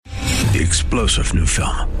The explosive new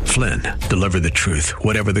film, Flynn, deliver the truth,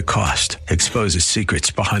 whatever the cost, exposes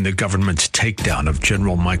secrets behind the government's takedown of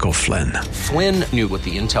General Michael Flynn. Flynn knew what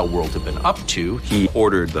the intel world had been up to. He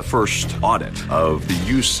ordered the first audit of the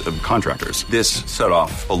use of contractors. This set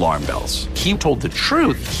off alarm bells. He told the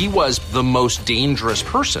truth. He was the most dangerous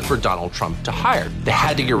person for Donald Trump to hire. They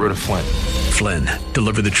had to get rid of Flynn. Flynn,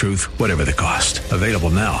 deliver the truth, whatever the cost. Available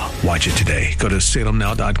now. Watch it today. Go to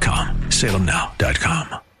salemnow.com.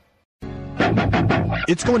 salemnow.com.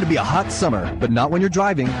 It's going to be a hot summer, but not when you're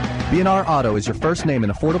driving. B&R Auto is your first name in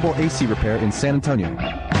affordable AC repair in San Antonio.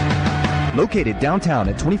 Located downtown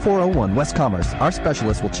at 2401 West Commerce, our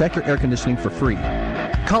specialist will check your air conditioning for free.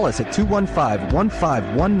 Call us at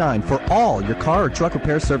 215-1519 for all your car or truck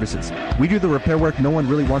repair services. We do the repair work no one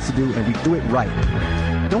really wants to do, and we do it right.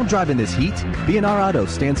 Don't drive in this heat. B&R Auto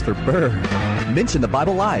stands for Bird. Mention the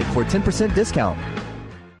Bible Live for a 10% discount.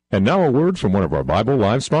 And now a word from one of our Bible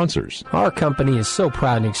Live sponsors. Our company is so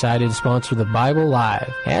proud and excited to sponsor the Bible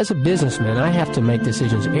Live. As a businessman, I have to make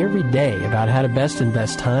decisions every day about how to best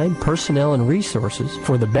invest time, personnel, and resources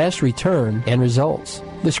for the best return and results.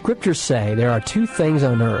 The scriptures say there are two things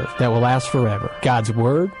on earth that will last forever: God's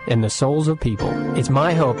Word and the souls of people. It's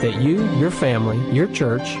my hope that you, your family, your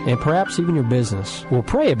church, and perhaps even your business will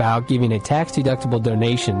pray about giving a tax-deductible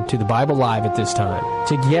donation to the Bible Live at this time.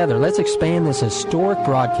 Together, let's expand this historic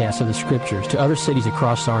broadcast of the scriptures to other cities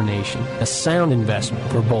across our nation. A sound investment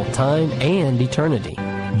for both time and eternity.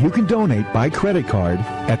 You can donate by credit card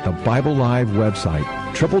at the Bible Live website,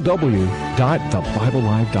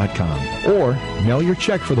 www.thebiblelive.com, or mail your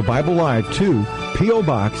check for the Bible Live to P.O.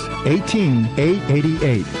 Box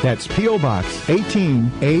 18888. That's P.O. Box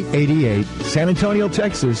 18888, San Antonio,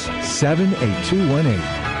 Texas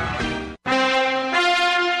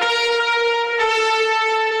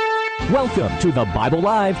 78218. Welcome to the Bible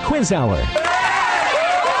Live Quiz Hour.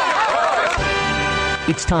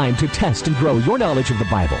 It's time to test and grow your knowledge of the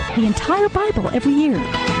Bible. The entire Bible every year.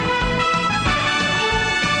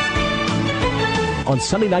 On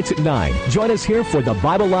Sunday nights at 9, join us here for the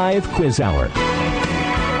Bible Live Quiz Hour.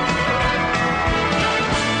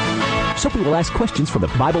 Soapy will ask questions from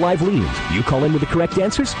the Bible Live lead. You call in with the correct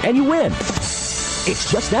answers, and you win.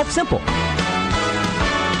 It's just that simple.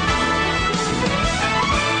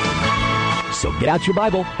 So get out your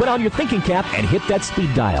Bible, put on your thinking cap, and hit that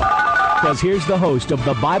speed dial. Because here's the host of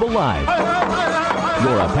the Bible Live,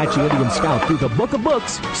 your Apache Indian scout through the book of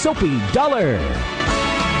books, Soapy Dollar.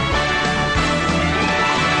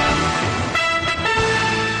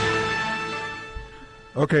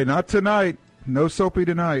 Okay, not tonight. No Soapy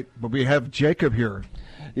tonight, but we have Jacob here.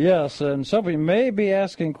 Yes, and Soapy may be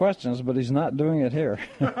asking questions, but he's not doing it here.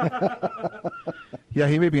 Yeah,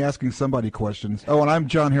 he may be asking somebody questions. Oh, and I'm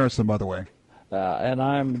John Harrison, by the way. And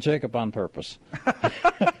I'm Jacob on purpose.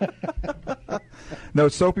 No,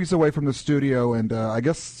 Soapy's away from the studio, and I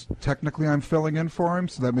guess technically I'm filling in for him,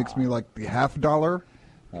 so that makes me like the $half.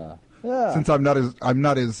 Yeah. Since I'm not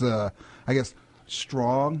as I guess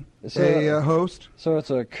strong a host. So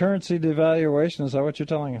it's a currency devaluation. Is that what you're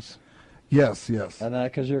telling us? Yes. And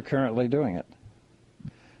that because you're currently doing it.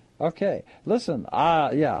 Okay, listen,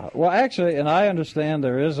 well, actually, and I understand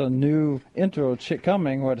there is a new intro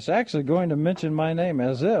coming where it's actually going to mention my name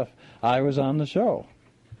as if I was on the show.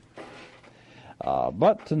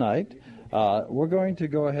 But tonight, we're going to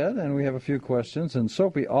go ahead, and we have a few questions, and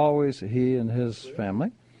Soapy always, he and his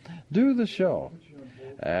family, do the show.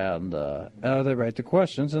 And they write the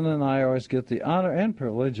questions, and then I always get the honor and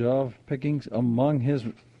privilege of picking among his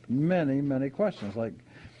many, many questions, like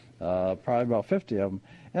probably about 50 of them.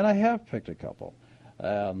 And I have picked a couple.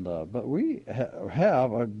 And but we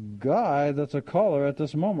have a guy that's a caller at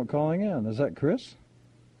this moment calling in. Is that Chris?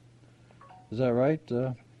 Is that right?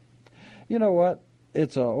 You know what?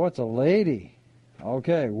 It's a lady.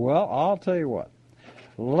 Okay, well, I'll tell you what.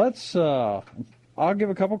 Let's, I'll give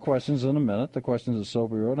a couple questions in a minute, the questions that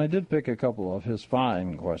Soapy wrote, and I did pick a couple of his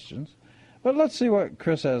fine questions. But let's see what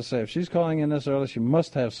Chris has to say. If she's calling in this early, she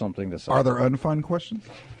must have something to say. Are there unfun questions?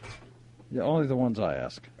 Yeah, only the ones I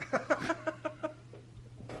ask.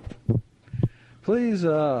 Please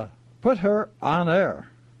put her on air.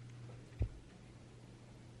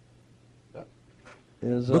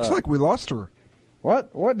 Looks like we lost her.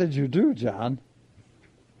 What did you do, John?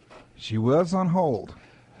 She was on hold.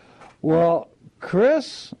 Well,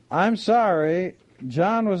 Chris, I'm sorry.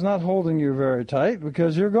 John was not holding you very tight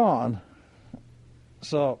because you're gone.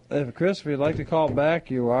 So, if you'd like to call back,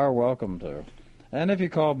 you are welcome to. And if you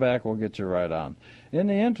call back, we'll get you right on. In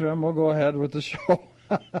the interim, we'll go ahead with the show.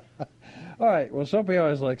 All right. Well, Soapy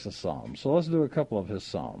always likes a psalm, so let's do a couple of his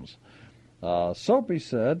psalms. Soapy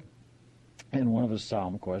said, in one of his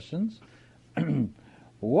Psalm questions.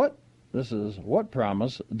 What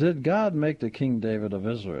promise did God make to King David of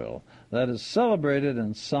Israel that is celebrated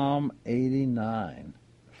in Psalm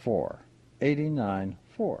 89:4?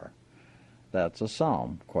 89:4. That's a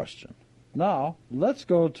Psalm question. Now, let's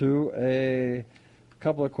go to a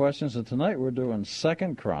couple of questions, and tonight we're doing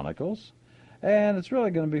 2 Chronicles, and it's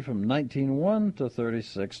really going to be from 19:1 to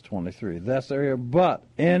 36:23. That's the area, but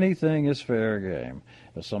anything is fair game.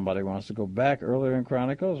 If somebody wants to go back earlier in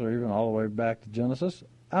Chronicles or even all the way back to Genesis,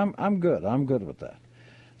 I'm good. I'm good with that.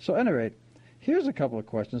 So, at any rate, here's a couple of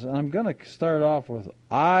questions, and I'm going to start off with,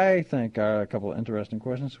 I think, a couple of interesting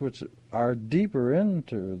questions, which are deeper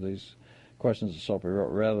into these questions that Soapy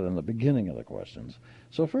wrote rather than the beginning of the questions.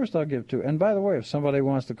 So first I'll give two. And by the way, if somebody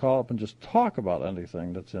wants to call up and just talk about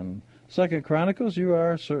anything that's in 2 Chronicles, you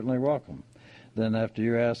are certainly welcome. Then after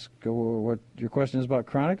you ask what your question is about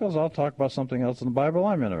Chronicles, I'll talk about something else in the Bible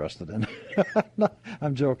I'm interested in. No,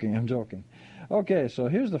 I'm joking. Okay, so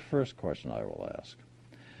here's the first question I will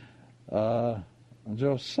ask.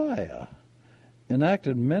 Josiah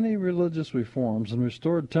enacted many religious reforms and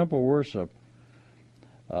restored temple worship,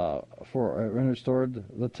 restored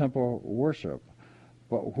the temple worship.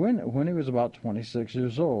 But when he was about 26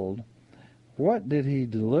 years old, what did he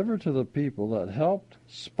deliver to the people that helped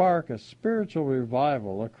spark a spiritual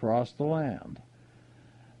revival across the land?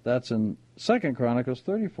 That's in 2 Chronicles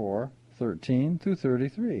 34:13 through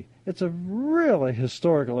 33. It's a really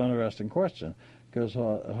historical, interesting question, because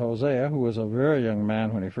Hosea, who was a very young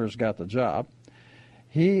man when he first got the job,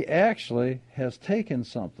 he actually has taken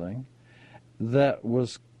something that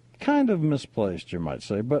was kind of misplaced, you might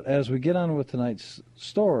say. But as we get on with tonight's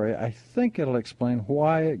story, I think it'll explain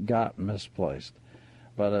why it got misplaced.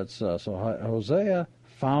 But it's so Hosea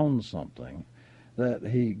found something that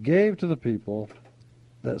he gave to the people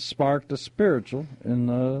that sparked a spiritual, in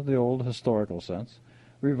the old historical sense,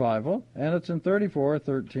 revival, and it's in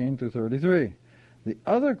 34:13 through 33. The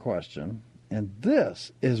other question, and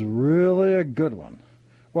this is really a good one.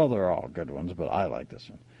 Well, they're all good ones, but I like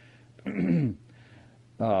this one.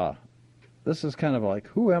 This is kind of like,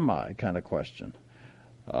 who am I kind of question.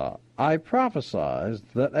 I prophesied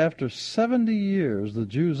that after 70 years the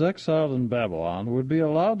Jews exiled in Babylon would be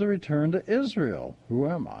allowed to return to Israel. Who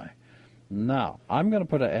am I? Now, I'm going to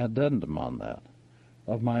put an addendum on that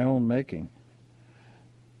of my own making.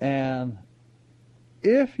 And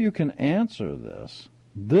if you can answer this,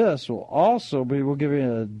 this will also will give you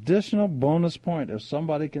an additional bonus point if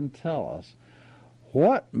somebody can tell us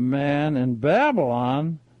what man in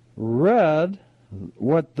Babylon read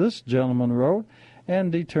what this gentleman wrote and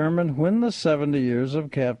determined when the 70 years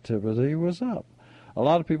of captivity was up. A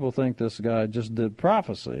lot of people think this guy just did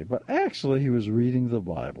prophecy, but actually he was reading the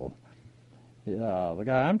Bible. The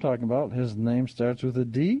guy I'm talking about, his name starts with a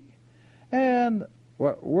D, and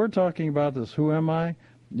what we're talking about is Who Am I?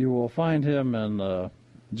 You will find him in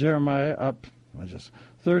Jeremiah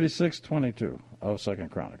 36:22 of 2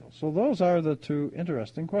 Chronicles. So those are the two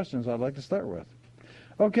interesting questions I'd like to start with.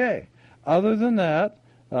 Okay, other than that,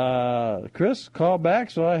 Chris, call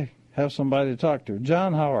back so I have somebody to talk to.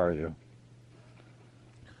 John, how are you?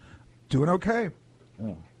 Doing okay.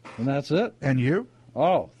 Oh, and that's it? And you?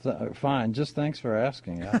 Oh, fine. Just thanks for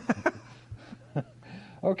asking.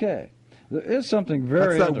 Okay. There is something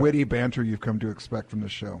very... That's that witty banter you've come to expect from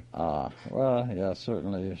this show. Well, yeah,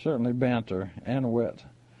 certainly banter and wit.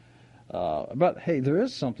 But, hey, there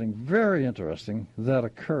is something very interesting that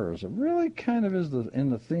occurs. It really kind of is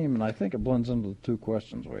in the theme, and I think it blends into the two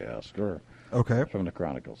questions we asked from the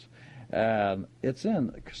Chronicles. And it's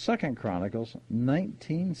in 2 Chronicles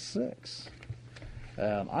 19:6.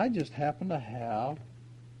 And I just happen to have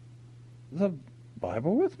the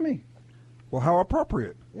Bible with me. Well, how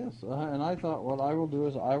appropriate. Yes, and I thought what I will do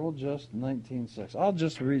is I will just 19:6. I'll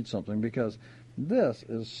just read something because this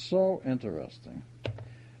is so interesting.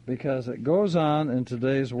 Because it goes on in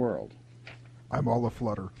today's world. I'm all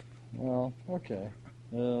aflutter. Well, okay.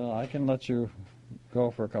 I can let you go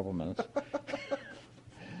for a couple minutes.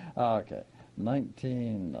 Okay,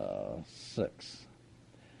 19:6.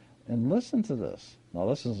 And listen to this. Now,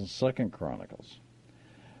 this is in 2 Chronicles.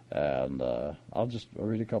 And I'll just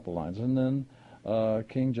read a couple lines. And then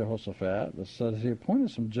King Jehoshaphat said he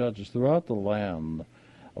appointed some judges throughout the land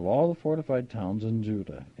of all the fortified towns in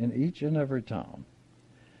Judah, in each and every town.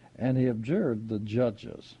 And he abjured the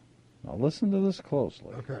judges. Now, listen to this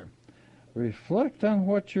closely. Okay. Reflect on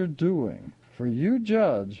what you're doing, for you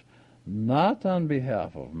judge not on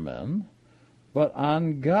behalf of men, but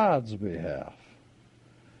on God's behalf.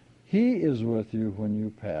 He is with you when you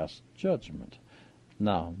pass judgment.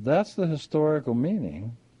 Now, that's the historical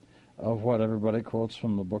meaning of what everybody quotes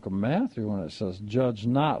from the book of Matthew when it says, "Judge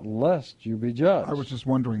not, lest you be judged." I was just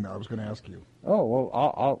wondering that. I was going to ask you. Oh, well,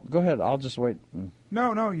 I'll go ahead. I'll just wait.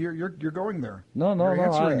 No, you're going there. No.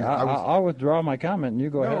 I'll withdraw my comment, and you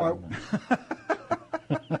go ahead.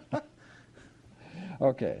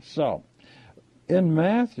 Okay, so in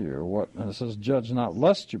Matthew, when it says, "Judge not,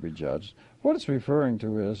 lest you be judged," what it's referring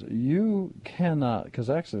to is you cannot, because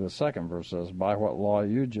actually the second verse says, "By what law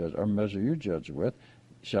you judge or measure you judge with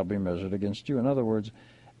shall be measured against you." In other words,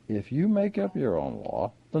 if you make up your own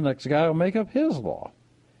law, the next guy will make up his law.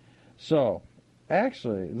 So,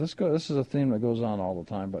 actually, this is a theme that goes on all the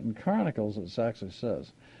time, but in Chronicles it actually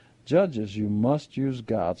says, "Judges, you must use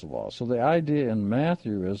God's law." So the idea in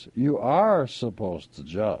Matthew is you are supposed to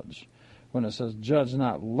judge. When it says, "Judge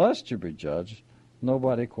not, lest you be judged,"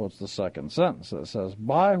 nobody quotes the second sentence that says,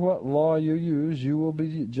 "By what law you use, you will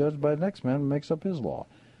be judged by the next man who makes up his law."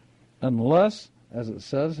 Unless, as it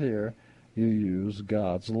says here, you use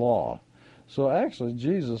God's law. So actually,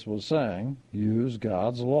 Jesus was saying, use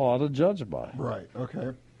God's law to judge by. Right,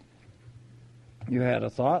 okay. You had a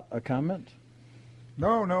thought, a comment?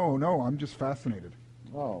 No, I'm just fascinated.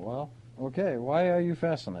 Oh, well, okay. Why are you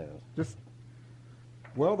fascinated? The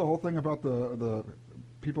whole thing about the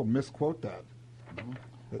people misquote that.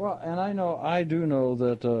 Well, and I do know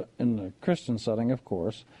that in the Christian setting, of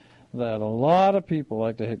course, that a lot of people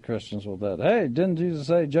like to hit Christians with that. Hey, didn't Jesus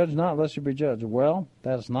say, "Judge not, lest you be judged"? Well,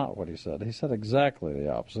 that's not what he said. He said exactly the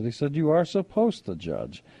opposite. He said you are supposed to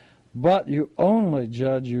judge, but you only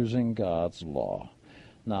judge using God's law.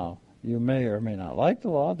 Now, you may or may not like the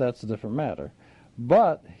law. That's a different matter.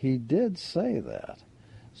 But he did say that.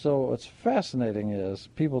 So what's fascinating is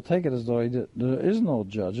people take it as though there is no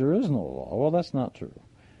judge, there is no law. Well, that's not true.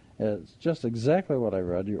 It's just exactly what I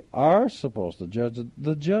read. You are supposed to judge.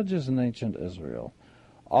 The judges in ancient Israel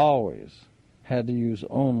always had to use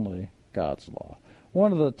only God's law.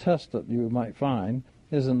 One of the tests that you might find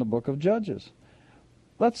is in the book of Judges.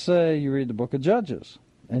 Let's say you read the book of Judges,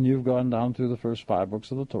 and you've gone down through the first 5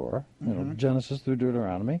 books of the Torah, Genesis through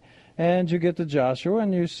Deuteronomy, and you get to Joshua,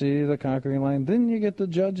 and you see the conquering land. Then you get to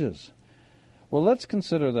Judges. Well, let's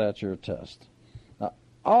consider that your test. Now,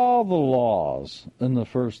 all the laws in the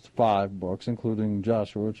first 5 books, including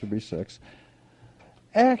Joshua, which would be 6,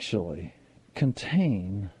 actually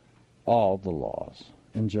contain all the laws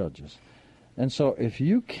in Judges. And so if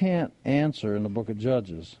you can't answer in the book of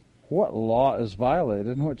Judges what law is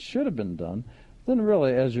violated and what should have been done, then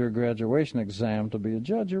really, as your graduation exam to be a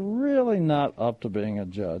judge, you're really not up to being a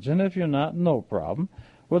judge. And if you're not, no problem.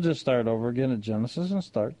 We'll just start over again at Genesis and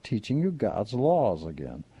start teaching you God's laws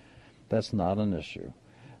again. That's not an issue.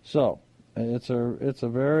 So, it's a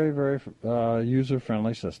very, very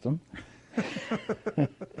user-friendly system.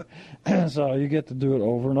 So you get to do it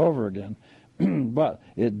over and over again. But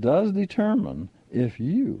it does determine if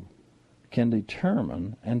you can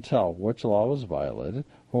determine and tell which law was violated,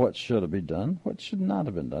 what should have been done, what should not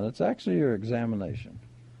have been done. It's actually your examination.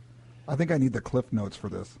 I think I need the Cliff Notes for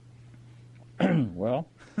this. Well,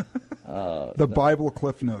 the Bible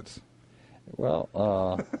Cliff Notes. Well,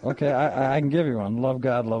 okay, I can give you one. Love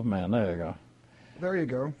God, love man. There you go. There you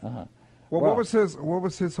go. Uh-huh. Well, what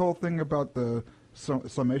was his whole thing about the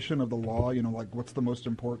summation of the law? You know, like what's the most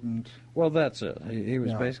important? Well, that's it. He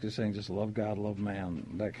was basically saying just love God, love man,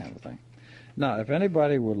 that kind of thing. Now, if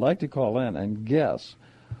anybody would like to call in and guess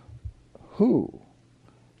who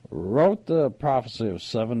wrote the prophecy of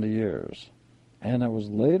 70 years, and it was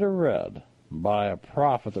later read by a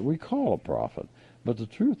prophet that we call a prophet, but the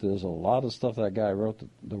truth is a lot of stuff that guy wrote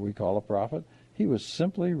that we call a prophet, he was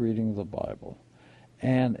simply reading the Bible.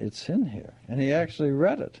 And it's in here. And he actually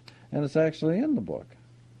read it. And it's actually in the book.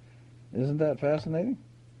 Isn't that fascinating?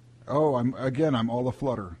 Oh, I'm all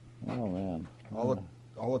aflutter. Oh, man.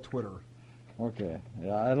 All a Twitter. Okay.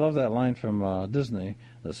 Yeah, I love that line from Disney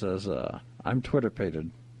that says, I'm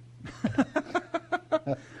Twitter-pated.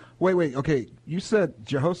 Wait. Okay, you said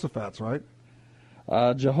Jehoshaphat's, right?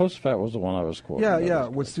 Jehoshaphat was the one I was quoting. Yeah.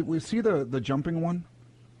 Was he the jumping one?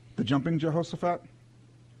 The jumping Jehoshaphat?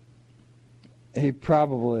 He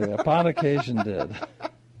probably, upon occasion, did.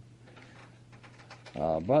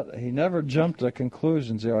 But he never jumped to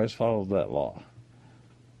conclusions. He always followed that law.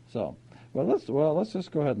 So, let's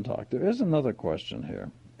just go ahead and talk. There is another question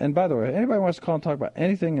here. And by the way, anybody wants to call and talk about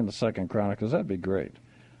anything in the 2nd Chronicles, that'd be great.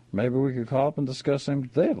 Maybe we could call up and discuss things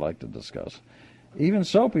they'd like to discuss. Even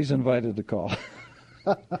Soapy's invited to call.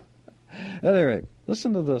 At any rate,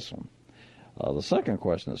 listen to this one. The second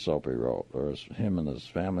question that Soapy wrote, or him and his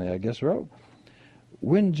family, I guess, wrote,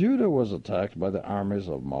 when Judah was attacked by the armies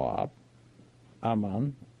of Moab,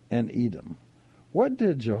 Ammon, and Edom, What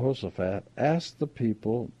did Jehoshaphat ask the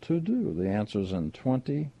people to do? The answer is in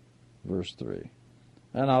 20, verse 3.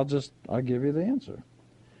 And I'll give you the answer.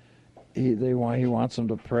 He wants them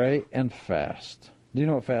to pray and fast. Do you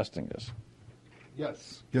know what fasting is?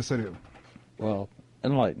 Yes. Yes, I do. Well,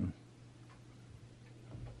 enlighten.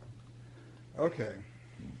 Okay.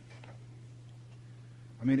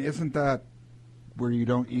 I mean, isn't that where you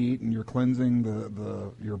don't eat and you're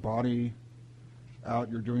cleansing your body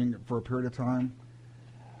out? You're doing it for a period of time?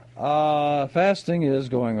 Fasting is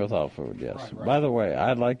going without food, yes. Right. By the way,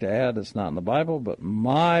 I'd like to add it's not in the Bible, but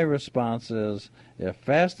my response is, if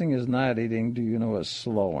fasting is not eating, do you know what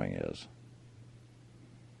slowing is?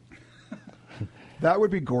 That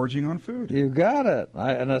would be gorging on food. You got it.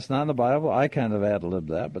 And that's not in the Bible. I kind of ad-libbed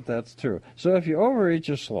that, but that's true. So if you overeat,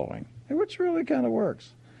 you're slowing, which really kind of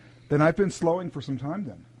works. Then I've been slowing for some time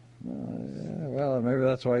then. Yeah, well, maybe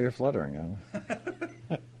that's why you're fluttering.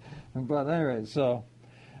 But anyway,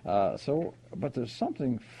 but there's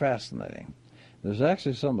something fascinating. There's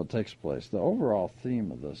actually something that takes place. The overall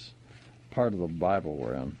theme of this part of the Bible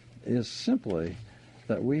we're in is simply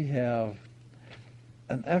that we have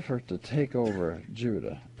an effort to take over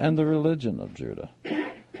Judah and the religion of Judah.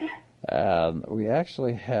 And we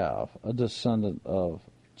actually have a descendant of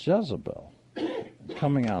Jezebel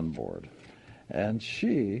coming on board. And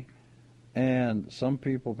she, and some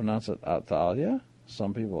people pronounce it Athaliah,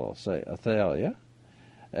 some people say Athaliah,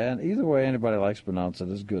 and either way anybody likes to pronounce it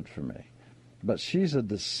is good for me. But she's a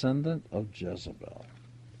descendant of Jezebel.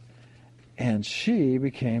 And she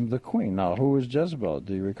became the queen. Now, who was Jezebel?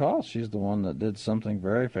 Do you recall? She's the one that did something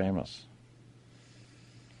very famous.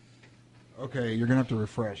 Okay, you're going to have to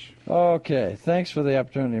refresh. Okay, thanks for the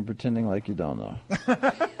opportunity of pretending like you don't know.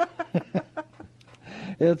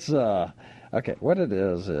 It's, okay, what it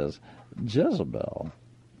is Jezebel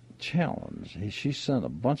challenged. She sent a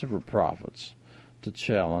bunch of her prophets to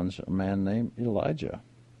challenge a man named Elijah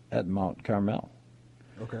at Mount Carmel.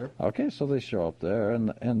 Okay, so they show up there,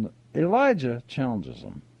 and Elijah challenges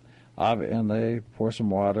them. And they pour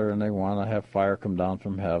some water, and they want to have fire come down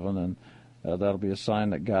from heaven, and that'll be a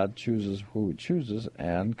sign that God chooses who he chooses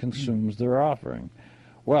and consumes their offering.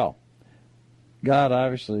 Well, God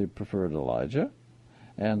obviously preferred Elijah,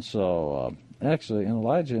 and so actually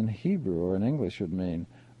Elijah in Hebrew or in English would mean,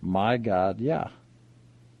 my God, Yah.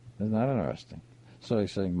 Isn't that interesting? So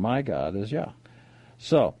he's saying, my God is Yah.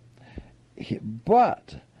 So,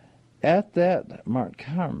 but at that Mount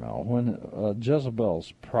Carmel, when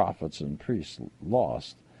Jezebel's prophets and priests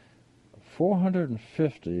lost,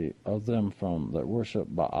 450 of them that worship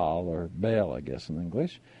Baal, or Baal, I guess in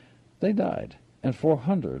English, they died. And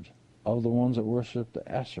 400 of the ones that worshiped the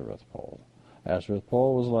Ashereth pole. Ashereth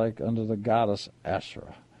pole was like under the goddess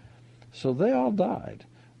Asherah. So they all died.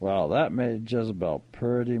 Well, that made Jezebel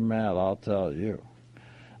pretty mad, I'll tell you.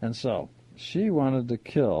 And so she wanted to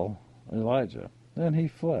kill Elijah. Then he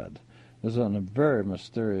fled. There's a very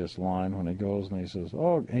mysterious line when he goes and he says,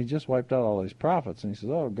 oh, he just wiped out all these prophets. And he says,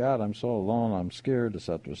 oh, God, I'm so alone, I'm scared,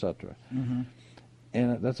 etc., etc. Mm-hmm.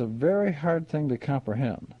 And that's a very hard thing to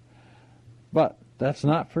comprehend. But that's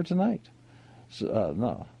not for tonight. So,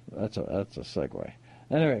 no, that's a segue.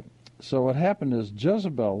 Anyway, so what happened is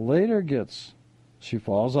Jezebel later she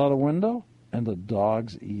falls out a window, and the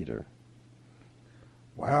dogs eat her.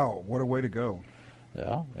 Wow, what a way to go.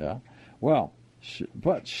 Yeah. Well,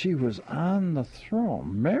 but she was on the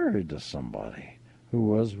throne, married to somebody who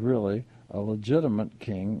was really a legitimate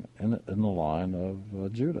king in the line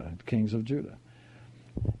of Judah, kings of Judah.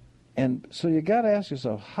 And so you got to ask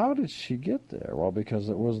yourself, how did she get there? Well, because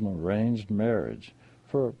it was an arranged marriage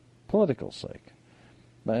for political sake.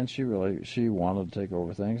 And she wanted to take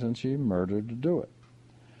over things, and she murdered to do it.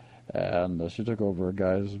 And she took over a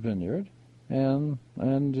guy's vineyard, and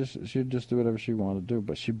she'd just do whatever she wanted to do.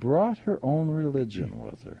 But she brought her own religion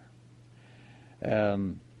with her.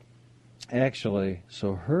 And actually,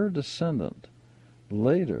 so her descendant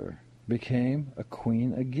later became a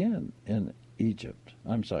queen again in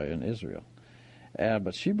Israel.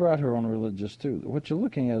 But she brought her own religious too. What you're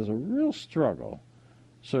looking at is a real struggle,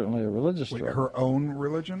 certainly a religious struggle. Her own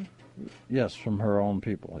religion? Yes, from her own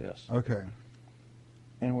people, yes. Okay.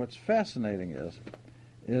 And what's fascinating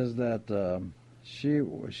is that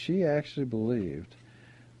she actually believed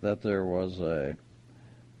that there was a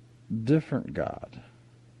different God,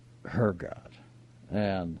 her God.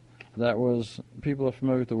 And that was, people are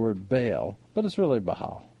familiar with the word Baal, but it's really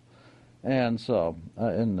Baal. And so,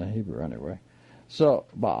 in the Hebrew anyway. So,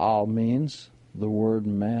 Baal means the word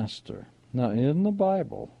master. Now, in the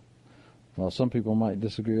Bible, well, some people might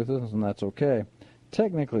disagree with this, and that's okay.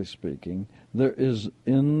 Technically speaking, there is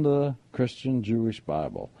in the Christian Jewish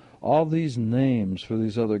Bible all these names for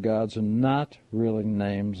these other gods are not really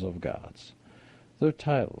names of gods. They're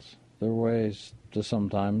titles. They're ways to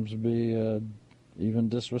sometimes be even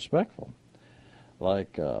disrespectful.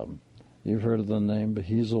 Like you've heard of the name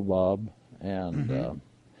Beelzebub, and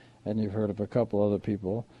you've heard of a couple other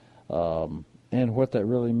people. And what that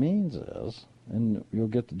really means is, and you'll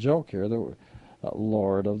get the joke here, the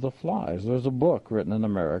Lord of the Flies. There's a book written in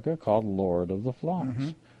America called Lord of the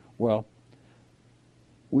Flies. Well,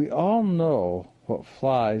 we all know what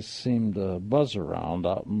flies seem to buzz around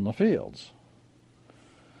out in the fields.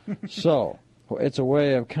 So it's a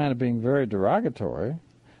way of kind of being very derogatory,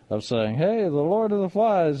 of saying, hey, the Lord of the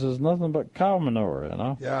Flies is nothing but cow manure, you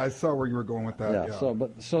know? Yeah, I saw where you were going with that. Yeah.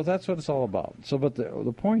 So that's what it's all about. So, but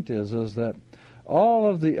the point is that all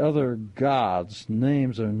of the other gods'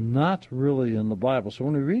 names are not really in the Bible. So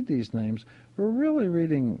when we read these names, we're really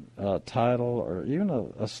reading a title or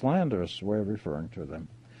even a slanderous way of referring to them.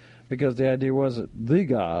 Because the idea was that the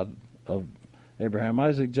God of Abraham,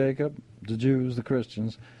 Isaac, Jacob, the Jews, the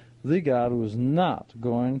Christians, the God was not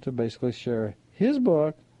going to basically share his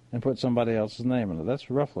book and put somebody else's name in it. That's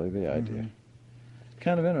roughly the idea.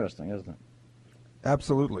 Kind of interesting, isn't it?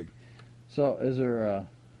 Absolutely. So is there...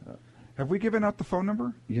 have we given out the phone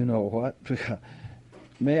number? You know what?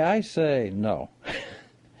 May I say no?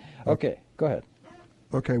 Okay, go ahead.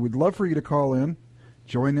 Okay, we'd love for you to call in,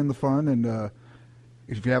 join in the fun, and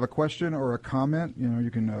if you have a question or a comment,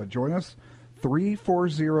 you can join us.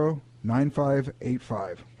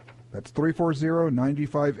 340-9585. That's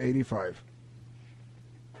 340-9585.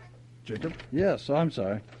 Jacob? Yes, I'm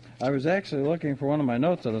sorry. I was actually looking for one of my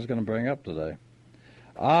notes that I was going to bring up today.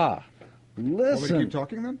 Listen. Want me to keep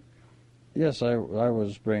talking then? Yes, I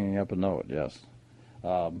was bringing up a note, yes.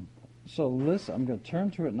 So listen, I'm going to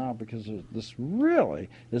turn to it now because this really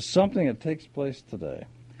is something that takes place today.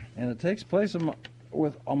 And it takes place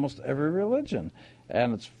with almost every religion.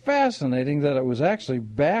 And it's fascinating that it was actually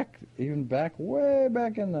way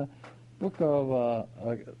back in the book of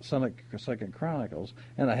Second Chronicles.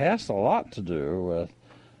 And it has a lot to do with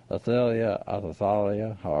Athaliah,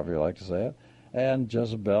 however you like to say it, and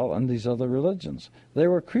Jezebel and these other religions. They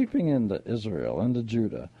were creeping into Israel, into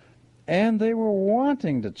Judah, and they were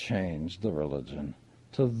wanting to change the religion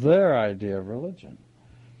to their idea of religion.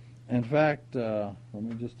 In fact, let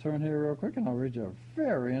me just turn here real quick and I'll read you a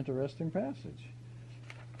very interesting passage.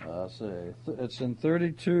 It's in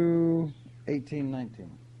 32:18-19.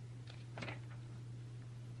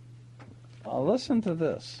 Listen to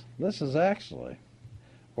this. This is actually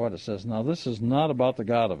what it says. Now, this is not about the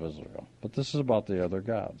God of Israel, but this is about the other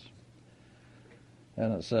gods.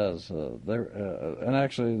 And it says, and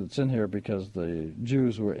actually it's in here because the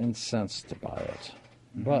Jews were incensed by it.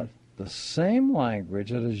 But the same language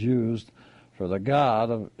that is used for the God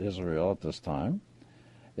of Israel at this time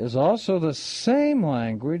is also the same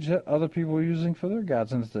language that other people are using for their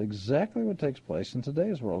gods. And it's exactly what takes place in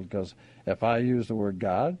today's world. Because if I use the word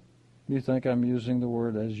God, you think I'm using the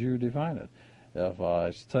word as you define it. If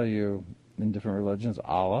I tell you in different religions,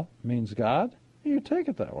 Allah means God, you take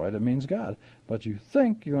it that way. It means God. But you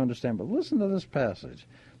think you understand. But listen to this passage.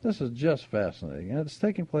 This is just fascinating. And it's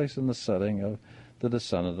taking place in the setting of the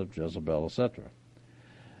descendant of Jezebel, etc.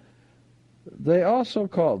 They also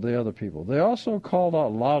called the other people. They also called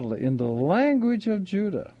out loudly in the language of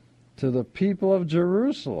Judah to the people of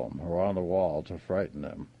Jerusalem who were on the wall to frighten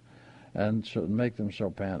them and make them show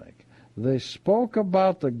panic. They spoke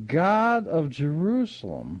about the God of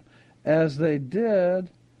Jerusalem as they did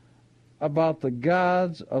about the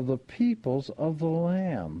gods of the peoples of the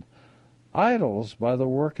land, idols by the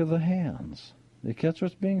work of the hands. You catch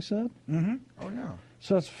what's being said? Mm-hmm. Oh, yeah.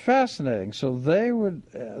 So it's fascinating. So they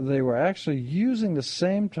were actually using the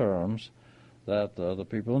same terms that the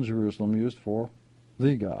people in Jerusalem used for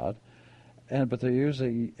the God, but they're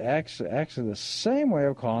using actually the same way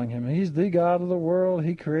of calling him. He's the God of the world.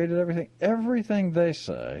 He created everything. Everything they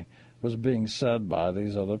say was being said by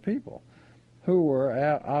these other people, who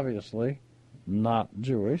were obviously not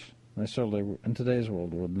Jewish. They certainly, in today's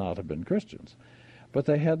world, would not have been Christians. But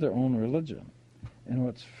they had their own religion. And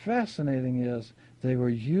what's fascinating is they were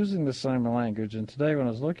using the same language. And today when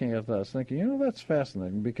I was looking at that, I was thinking, that's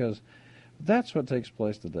fascinating because that's what takes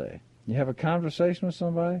place today. You have a conversation with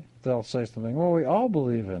somebody, they'll say something, well, we all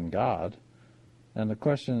believe in God. And the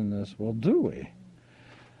question is, well, do we?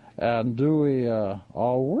 And do we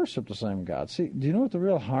all worship the same God? See, do you know what the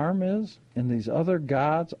real harm is in these other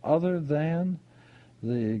gods other than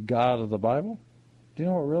the God of the Bible? Do you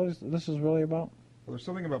know what this is really about? Well, there's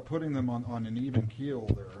something about putting them on an even keel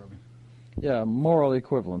there. Yeah, moral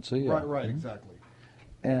equivalency. Yeah. Right, exactly.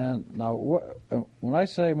 And now, when I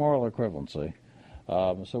say moral equivalency,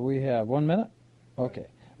 So we have 1 minute? Okay.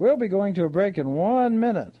 We'll be going to a break in 1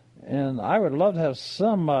 minute. And I would love to have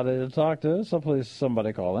somebody to talk to, so please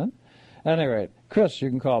somebody call in. At any rate, Chris, you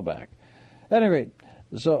can call back. At any rate,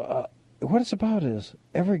 so what it's about is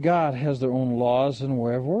every God has their own laws and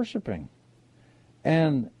way of worshiping.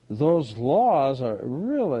 And those laws are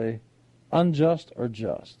really unjust or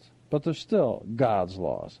just, but they're still God's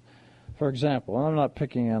laws. For example, and I'm not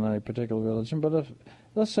picking on any particular religion, but if,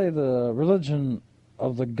 let's say the religion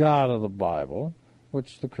of the God of the Bible,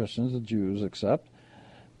 which the Christians, the Jews accept,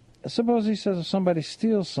 suppose he says if somebody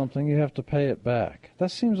steals something, you have to pay it back.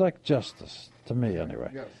 That seems like justice, to me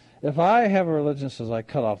anyway. Yes. If I have a religion that says I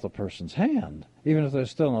cut off the person's hand, even if they're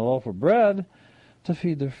stealing a loaf of bread to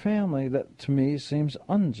feed their family, that to me seems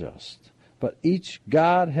unjust. But each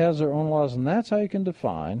God has their own laws, and that's how you can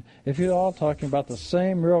define, if you're all talking about the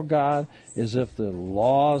same real God, is if the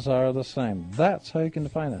laws are the same. That's how you can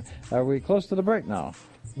define it. Are we close to the break now?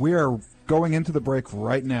 We are going into the break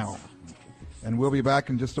right now. And we'll be back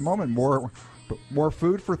in just a moment. More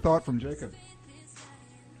food for thought from Jacob.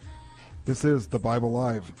 This is the Bible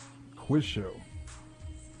Live Quiz Show.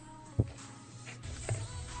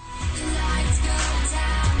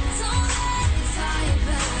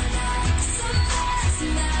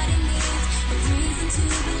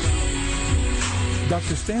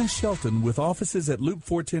 Dr. Stan Shelton, with offices at Loop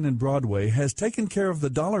 410 and Broadway, has taken care of the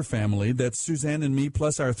Dollar family, that's Suzanne and me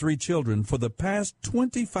plus our 3 children, for the past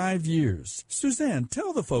 25 years. Suzanne,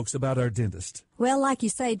 tell the folks about our dentist. Well, like you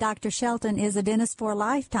say, Dr. Shelton is a dentist for a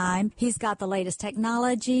lifetime. He's got the latest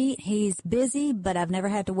technology. He's busy, but I've never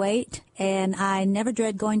had to wait. And I never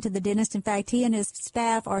dread going to the dentist. In fact, he and his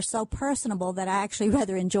staff are so personable that I actually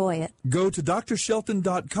rather enjoy it. Go to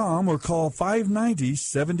drshelton.com or call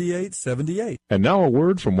 590-7878. And now a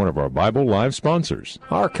word from one of our Bible Live sponsors.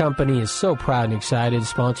 Our company is so proud and excited to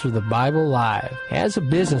sponsor the Bible Live. As a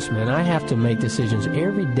businessman, I have to make decisions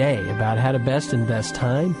every day about how to best invest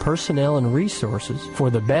time, personnel, and resources for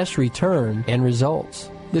the best return and results.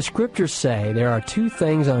 The scriptures say there are 2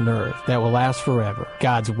 things on earth that will last forever: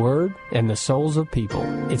 God's Word and the souls of people.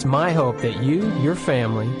 It's my hope that you, your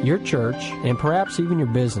family, your church, and perhaps even your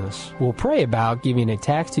business will pray about giving a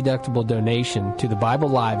tax-deductible donation to the Bible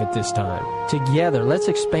Live at this time. Together, let's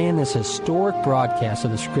expand this historic broadcast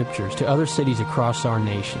of the scriptures to other cities across our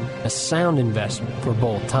nation. A sound investment for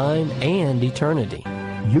both time and eternity.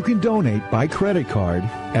 You can donate by credit card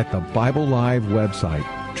at the Bible Live website,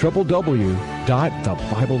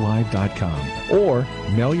 www.thebiblelive.com, or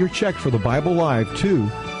mail your check for the Bible Live to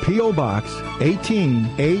P.O. Box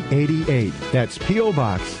 18888. That's P.O.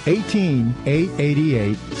 Box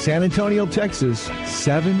 18888, San Antonio, Texas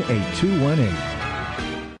 78218.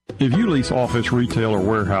 If you lease office, retail, or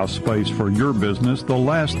warehouse space for your business, the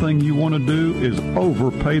last thing you want to do is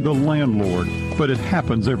overpay the landlord, but it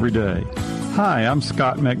happens every day. Hi, I'm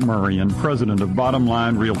Scott McMurray, president of Bottom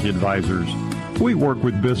Line Realty Advisors. We work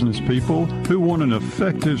with business people who want an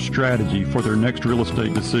effective strategy for their next real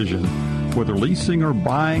estate decision. Whether leasing or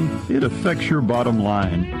buying, it affects your bottom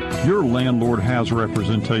line. Your landlord has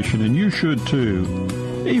representation, and you should too.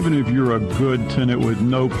 Even if you're a good tenant with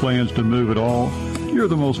no plans to move at all, you're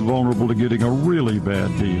the most vulnerable to getting a really bad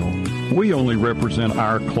deal. We only represent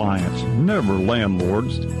our clients, never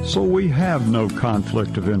landlords, so we have no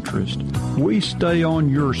conflict of interest. We stay on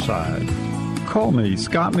your side. Call me,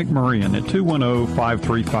 Scott McMurray, at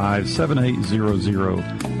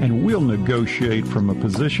 210-535-7800, and we'll negotiate from a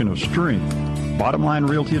position of strength.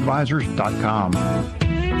 BottomLineRealtyAdvisors.com.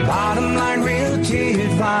 Bottom Line Realty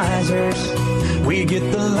Advisors. We get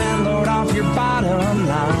the landlord off your bottom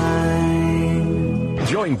line.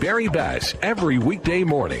 Join Barry Bass every weekday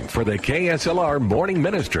morning for the KSLR Morning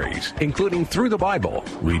Ministries, including Through the Bible,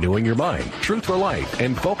 Renewing Your Mind, Truth for Life,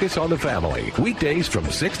 and Focus on the Family. Weekdays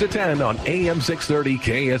from 6 to 10 on AM 630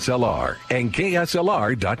 KSLR and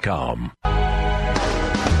KSLR.com.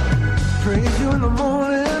 Praise you in the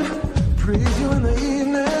morning, praise you in the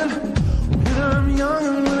evening, when I'm young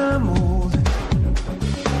and when I'm old.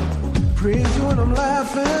 Praise you when I'm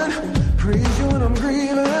laughing, praise you when I'm grieving.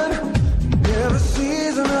 Every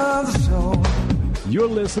season of the soul. You're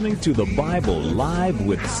listening to the Bible Live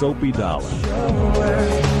with Soapy Dollar.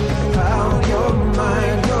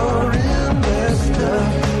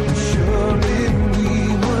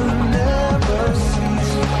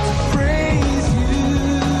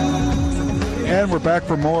 And we're back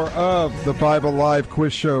for more of the Bible Live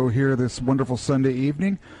Quiz Show here this wonderful Sunday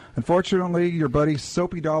evening. Unfortunately, your buddy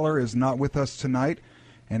Soapy Dollar is not with us tonight.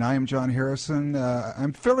 And I am John Harrison.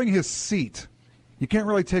 I'm filling his seat. You can't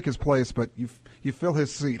really take his place, but you fill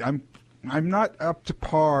his seat. I'm not up to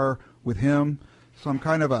par with him, so I'm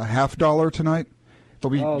kind of a $half tonight. But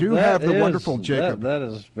we do have the wonderful Jacob. That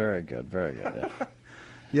is very good, very good.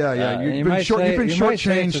 Yeah, yeah. You've been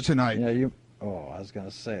shortchanged tonight. Yeah, I was going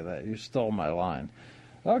to say that. You stole my line.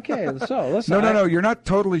 Okay, so listen. No. You're not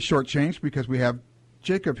totally shortchanged because we have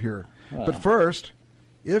Jacob here. But first,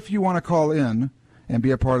 if you want to call in and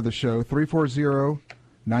be a part of the show,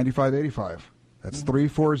 340-9585. That's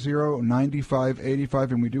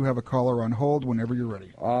 340-9585, and we do have a caller on hold whenever you're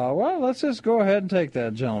ready. Well, let's just go ahead and take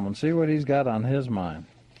that gentleman, see what he's got on his mind.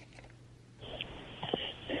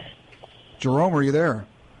 Jerome, are you there?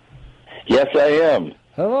 Yes, I am.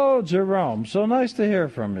 Hello, Jerome. So nice to hear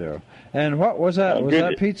from you. And what was that? Was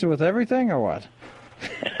that pizza with everything or what?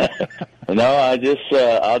 No, I'll just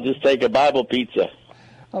take a Bible pizza.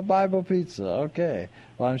 A Bible pizza, okay.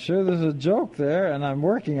 Well, I'm sure there's a joke there, and I'm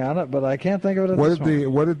working on it, but I can't think of it at this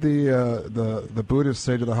moment. What did the Buddhist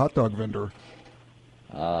say to the hot dog vendor?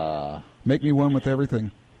 Make me one with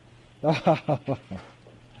everything. That's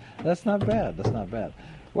not bad. That's not bad.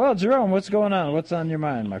 Well, Jerome, what's going on? What's on your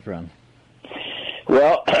mind, my friend?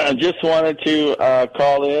 Well, I just wanted to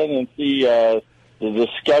call in and see the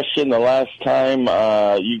discussion the last time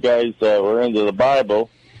you guys were into the Bible.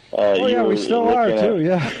 We still are, too,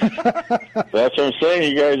 yeah. That's what I'm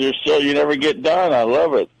saying. You guys are you never get done. I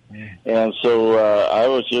love it. And so I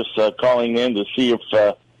was just calling in to see if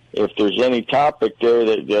there's any topic there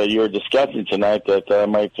that you were discussing tonight that I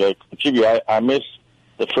might contribute. I missed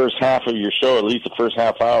the first half of your show, at least the first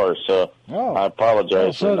half hour, so I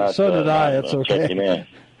apologize for not so did I. It's okay. Checking in.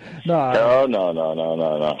 No.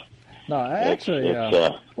 No, actually,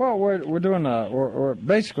 well, we're doing we're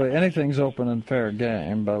basically anything's open and fair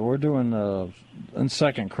game, but we're doing in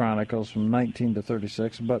 2 Chronicles from 19 to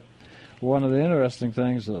 36. But one of the interesting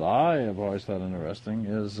things that I have always thought interesting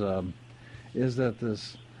is that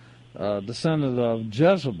this descendant of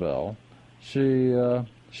Jezebel, she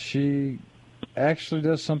actually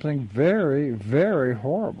does something very, very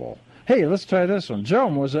horrible. Hey, let's try this one.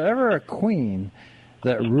 Joan, was there ever a queen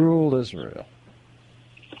that ruled Israel?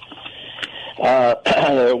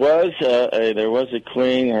 There was a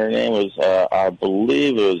queen. Her name was, I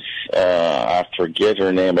believe it was, I forget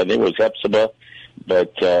her name. I think it was Hephzibah,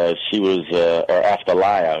 but she was, or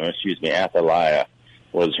Athaliah. Excuse me, Athaliah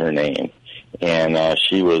was her name, and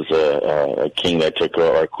she was a king that took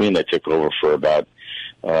over, or a queen that took over for about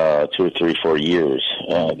 2 or 3, 4 years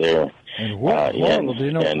there. And what horrible? Do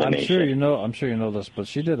you know? I'm sure you know this, but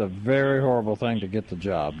she did a very horrible thing to get the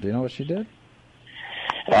job. Do you know what she did?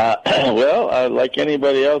 Like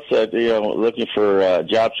anybody else, looking for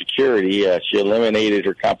job security, she eliminated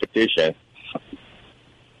her competition.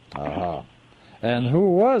 And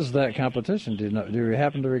who was that competition? Do you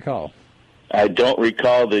happen to recall? I don't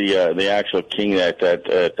recall the actual king at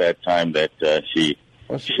that time that she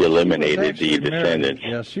eliminated the descendants.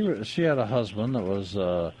 Yeah, she had a husband that was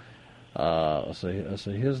let's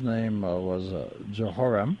see, his name was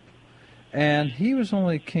Jehoram, and he was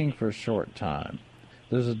only king for a short time.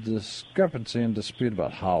 There's a discrepancy and dispute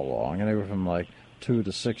about how long, anywhere from like 2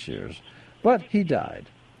 to 6 years. But he died.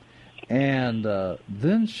 And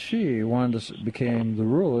then she became the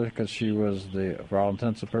ruler because she was, for all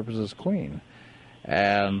intents and purposes, queen.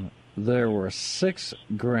 And there were 6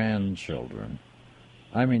 grandchildren.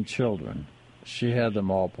 I mean children. She had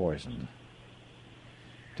them all poisoned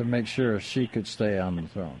to make sure she could stay on the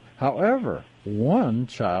throne. However, one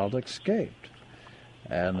child escaped.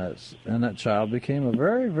 And that child became a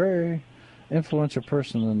very, very influential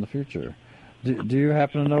person in the future. Do you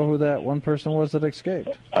happen to know who that one person was that escaped?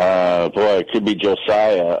 It could be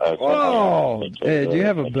Josiah. Hey, do you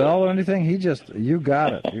have a bell or anything? You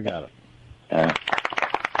got it. You got it.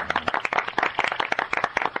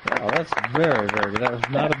 Oh, that's very, very good. That was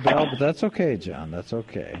not a bell, but that's okay, John. That's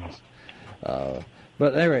okay.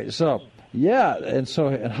 But anyway, so... Yeah, and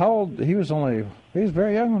how old, he was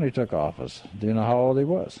very young when he took office. Do you know how old he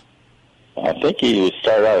was? I think he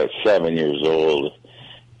started out at 7 years old,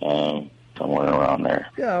 somewhere around there.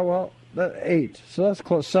 Yeah, well, 8, so that's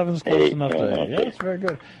close. 7's close enough to 8. Yeah, that's very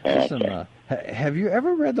good. Listen, have you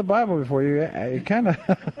ever read the Bible before? You kind of,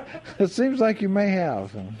 it seems like you may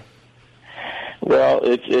have. Well,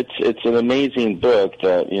 it's an amazing book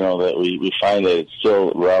that we find that it's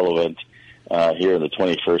still relevant here in the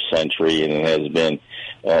 21st century, and it has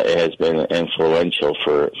been influential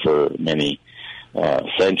for many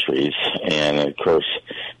centuries. And of course,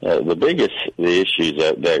 the issues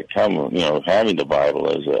that come, having the Bible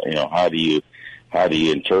is, how do you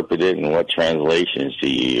interpret it, and what translations do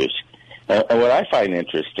you use? And what I find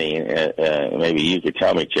interesting, maybe you could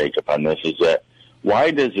tell me, Jacob, on this, is that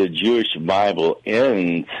why does the Jewish Bible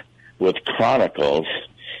end with Chronicles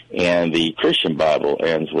and the Christian Bible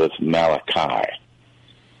ends with Malachi?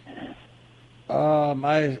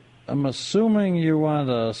 I'm assuming you want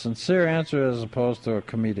a sincere answer as opposed to a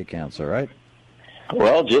comedic answer, right?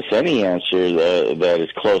 Well, just any answer that is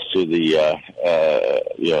close to the,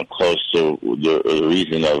 close to the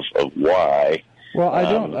reason of why. Well,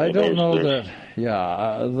 I don't know that.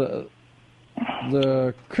 Yeah,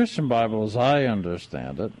 the Christian Bible, as I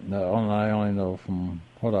understand it, and I only know from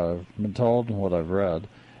what I've been told and what I've read,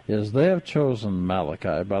 is they have chosen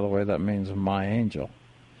Malachi. By the way, that means my angel,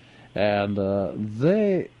 and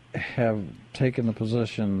they have taken the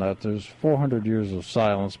position that there's 400 years of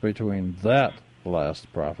silence between that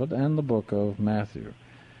last prophet and the book of Matthew.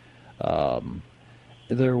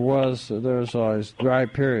 There's always dry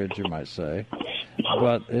periods, you might say,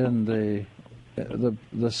 but in the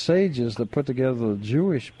sages that put together the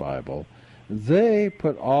Jewish Bible, they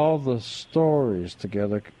put all the stories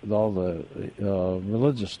together, all the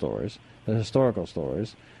religious stories, the historical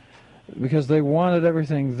stories, because they wanted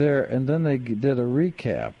everything there, and then they did a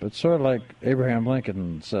recap. It's sort of like Abraham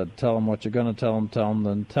Lincoln said, tell them what you're going to tell them,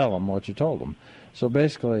 then tell them what you told them. So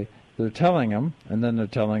basically, they're telling them, and then they're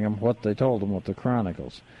telling them what they told them with the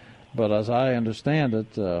Chronicles. But as I understand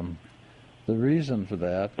it, the reason for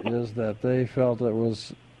that is that they felt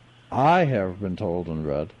I have been told and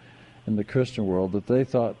read in the Christian world, that they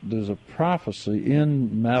thought there's a prophecy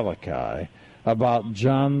in Malachi about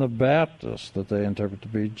John the Baptist, that they interpret to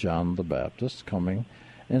be John the Baptist coming,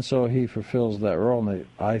 and so he fulfills that role. And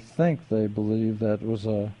I think they believe that was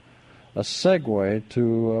a segue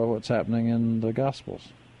to what's happening in the Gospels.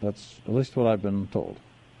 That's at least what I've been told.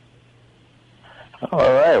 All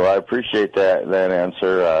right. Well, I appreciate that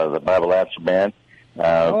answer, the Bible Answer Man.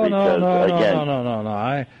 No.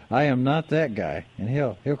 I am not that guy, and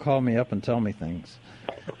he'll call me up and tell me things.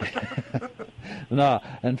 No,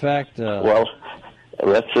 in fact. Well,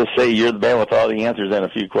 let's just say you're the man with all the answers and a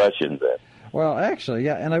few questions. Then. Well, actually,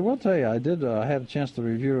 yeah, and I will tell you, I did. I had a chance to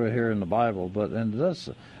review it here in the Bible, and it does.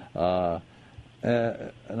 Now,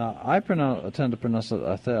 I tend to pronounce it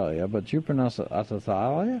Athaliah, but you pronounce it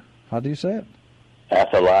Athaliah? How do you say it?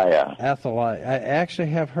 Athaliah. Athaliah. I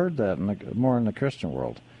actually have heard that more in the Christian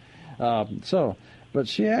world. But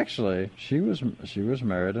she was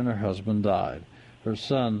married and her husband died. Her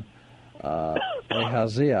son,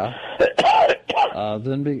 Ahaziah,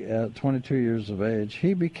 then at 22 years of age,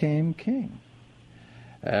 he became king.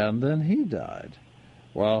 And then he died.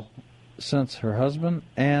 Well, since her husband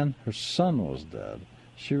and her son was dead,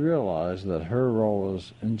 she realized that her role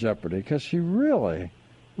was in jeopardy because she really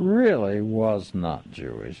was not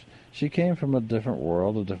Jewish. She came from a different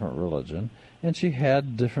world, a different religion, and she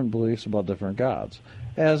had different beliefs about different gods,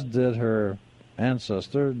 as did her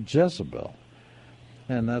ancestor Jezebel.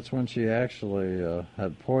 And that's when she actually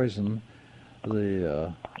had poisoned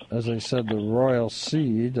as I said, the royal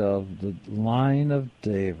seed of the line of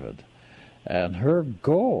David. And her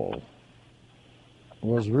goal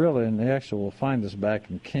was really, and actually we'll find this back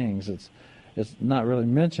in Kings, it's not really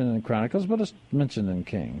mentioned in Chronicles, but it's mentioned in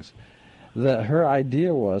Kings, that her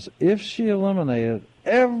idea was if she eliminated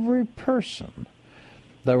every person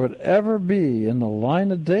that would ever be in the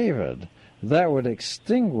line of David, that would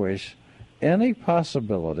extinguish any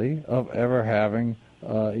possibility of ever having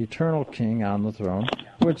eternal king on the throne,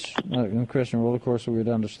 which in the Christian world, of course, we would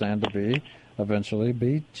understand to eventually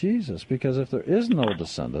be Jesus. Because if there is no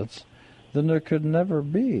descendants, then there could never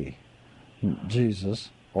be Jesus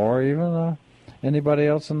or even anybody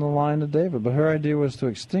else in the line of David. But her idea was to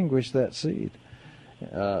extinguish that seed.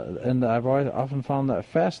 And I've often found that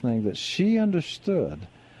fascinating, that she understood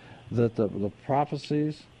that the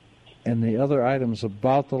prophecies and the other items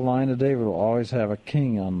about the line of David will always have a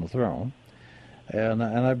king on the throne. And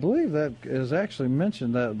I believe that is actually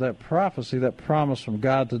mentioned, that prophecy, that promise from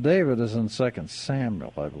God to David is in 2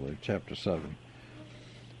 Samuel, I believe, chapter 7.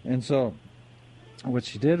 And so what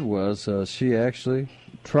she did was she actually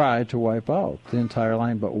tried to wipe out the entire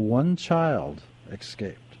line, but one child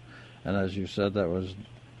escaped. And as you said, that was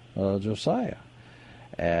Josiah.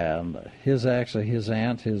 And his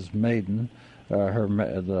aunt, his maiden,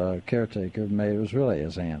 the caretaker maid, was really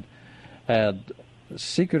his aunt, had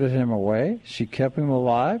secreted him away. She kept him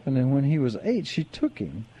alive, and then when he was 8, she took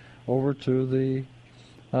him over to the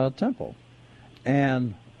temple.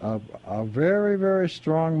 And a very, very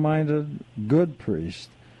strong-minded, good priest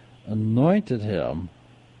anointed him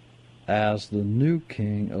as the new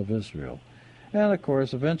king of Israel. And, of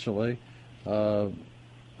course, eventually, Athaliah,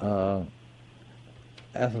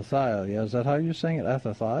 is that how you're saying it,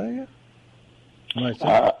 Athaliah?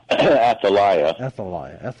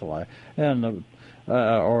 Athaliah. And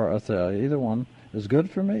or Athaliah, either one is good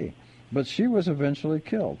for me. But she was eventually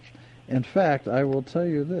killed. In fact, I will tell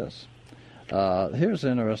you this. Here's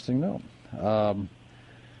an interesting note. And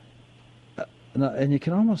you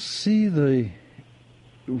can almost see the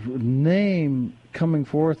name coming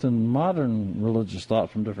forth in modern religious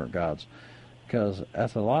thought from different gods, because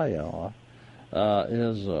Athaliah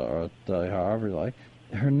is, or however you like,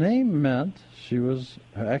 her name meant,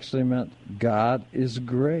 actually meant God is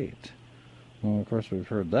great. Well, of course, we've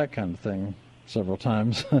heard that kind of thing several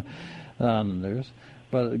times on the news.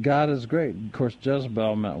 But God is great. Of course,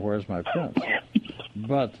 Jezebel meant, where's my prince?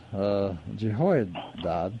 But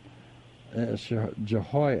Jehoiadad is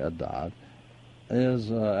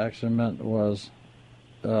actually meant was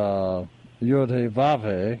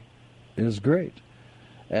Yod-Heh-Vav-Heh is great.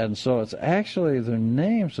 And so it's actually, their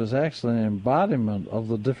names is actually an embodiment of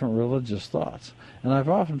the different religious thoughts. And I've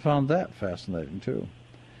often found that fascinating, too.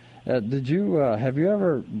 Have you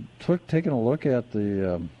ever taken a look at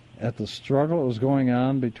the struggle that was going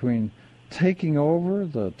on between taking over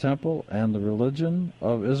the temple and the religion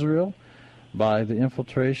of Israel by the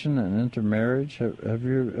infiltration and intermarriage? Have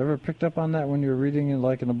you ever picked up on that when you were reading in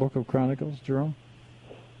the Book of Chronicles, Jerome?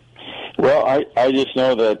 Well, I just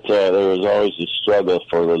know that there was always a struggle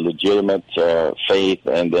for the legitimate faith,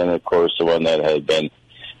 and then, of course, the one that had been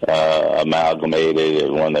amalgamated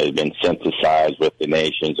and one that had been synthesized with the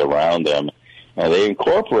nations around them. They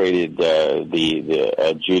incorporated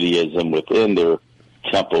the Judaism within their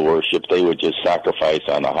temple worship. They would just sacrifice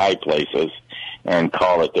on the high places and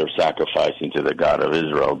call it their sacrificing to the God of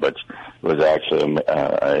Israel, but it was actually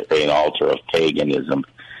an altar of paganism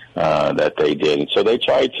that they did. And so they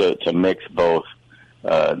tried to mix both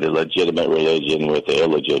the legitimate religion with the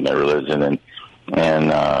illegitimate religion,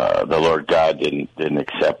 and the Lord God didn't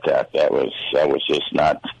accept that. That was just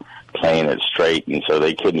not playing it straight, and so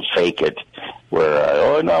they couldn't fake it. Where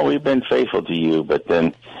oh no, we've been faithful to you, but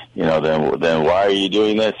then then why are you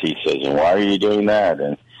doing this? He says, and why are you doing that?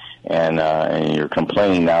 And you're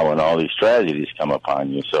complaining now when all these tragedies come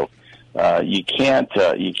upon you. So you can't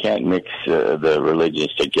mix the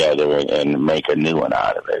religions together and make a new one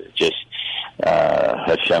out of it. It just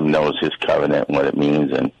Hashem knows His covenant and what it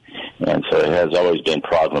means, and so it has always been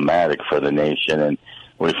problematic for the nation. And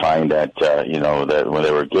we find that that when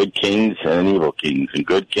there were good kings and evil kings, and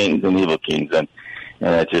good kings and evil kings, and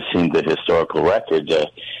that just seemed the historical record.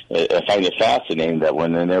 I find it fascinating that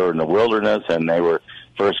when they were in the wilderness and they were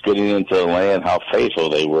first getting into the land, how faithful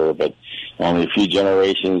they were, but only a few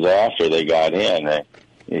generations after they got in,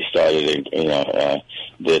 they started,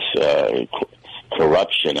 this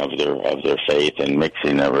corruption of their faith and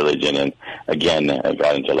mixing their religion, and again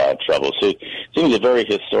got into a lot of trouble. So it seems a very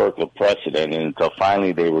historical precedent, and until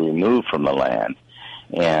finally they were removed from the land,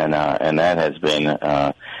 and that has been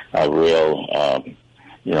a real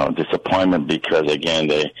disappointment, because again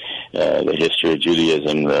the history of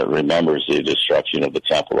Judaism remembers the destruction of the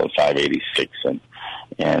temple in 586 and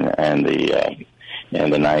the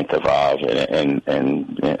 9th of Av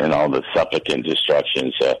and all the subsequent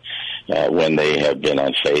destructions when they have been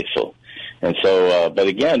unfaithful. And so, but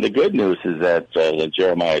again, the good news is that in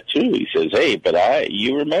Jeremiah 2, he says, "Hey, but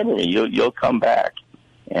you remember me, you'll come back,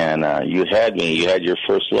 and you had me, you had your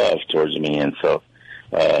first love towards me." And so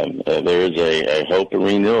there is a hope and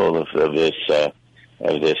renewal of this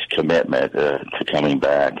commitment to coming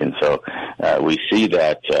back. And so we see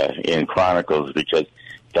that in Chronicles, because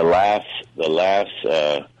the last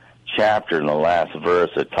chapter in the last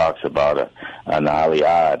verse, it talks about an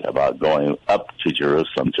aliyah, about going up to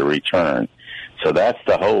Jerusalem to return. So that's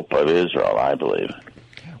the hope of Israel, I believe.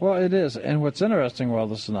 Well, it is. And what's interesting, well,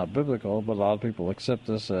 this is not biblical, but a lot of people accept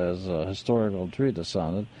this as a historical treatise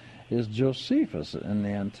on it, is Josephus in the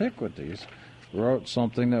Antiquities wrote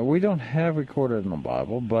something that we don't have recorded in the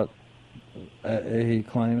Bible, but he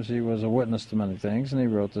claims he was a witness to many things, and he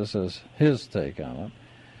wrote this as his take on it.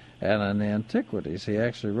 And in the Antiquities, he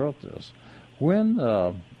actually wrote this. When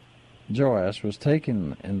Joash was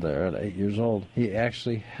taken in there at 8 years old, he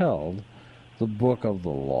actually held the book of the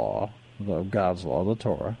law, of God's law, the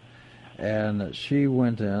Torah, and she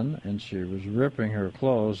went in and she was ripping her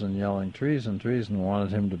clothes and yelling treason, treason,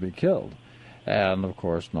 wanted him to be killed. And, of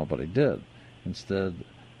course, nobody did. Instead,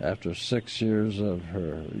 after 6 years of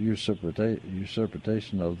her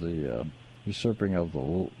usurpation of the usurping of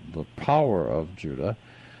the power of Judah,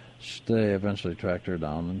 they eventually tracked her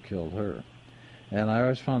down and killed her. And I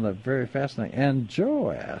always found that very fascinating. And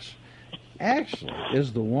Joash actually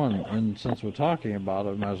is the one, and since we're talking about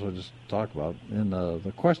it, might as well just talk about it. In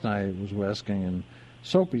the question I was asking in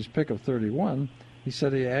Soapy's pick of 31, he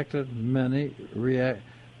said he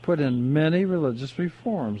put in many religious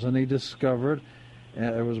reforms, and he discovered,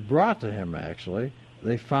 and it was brought to him actually,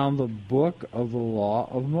 they found the book of the law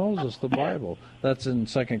of Moses, the Bible. That's in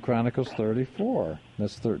 2 Chronicles 34.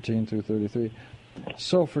 That's 13 through 33.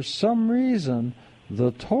 So for some reason,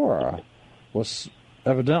 the Torah was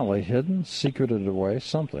evidently hidden, secreted away,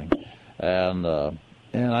 something. And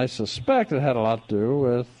I suspect it had a lot to do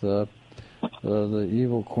with the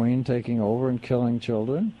evil queen taking over and killing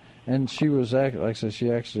children. And she was, like I said,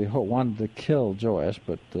 she actually wanted to kill Joash,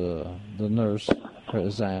 but the nurse,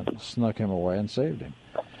 his aunt, snuck him away and saved him.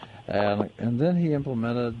 And then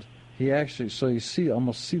he actually, so you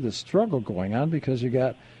almost see the struggle going on, because you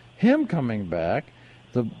got him coming back,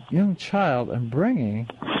 the young child, and bringing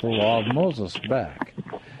the law of Moses back.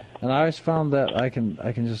 And I always found that I can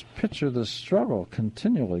just picture this struggle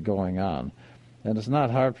continually going on. And it's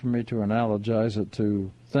not hard for me to analogize it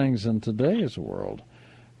to things in today's world.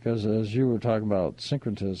 Because as you were talking about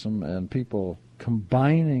syncretism and people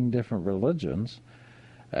combining different religions,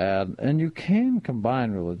 and you can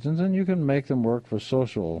combine religions and you can make them work for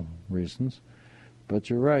social reasons, but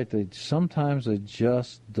you're right, sometimes they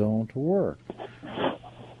just don't work.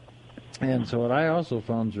 And so what I also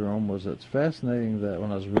found, Jerome, was it's fascinating that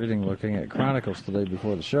when I was looking at Chronicles today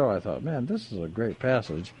before the show, I thought, man, this is a great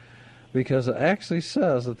passage, because it actually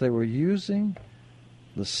says that they were using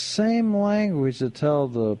the same language to tell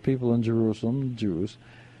the people in Jerusalem, the Jews,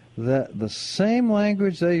 that the same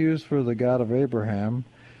language they used for the God of Abraham,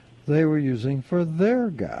 they were using for their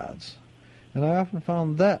gods. And I often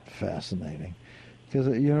found that fascinating, because,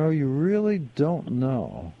 you really don't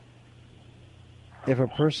know. If a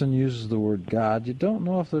person uses the word God, you don't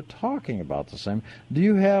know if they're talking about the same. Do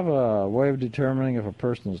you have a way of determining if a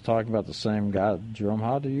person is talking about the same God, Jerome?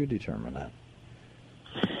 How do you determine that?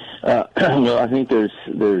 Well, I think there's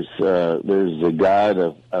the God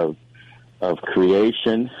of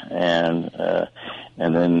creation, and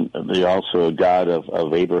then there's also a God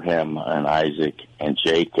of Abraham and Isaac and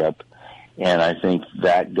Jacob, and I think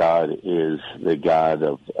that God is the God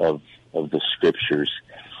of the Scriptures.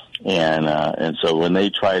 And so when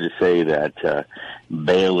they try to say that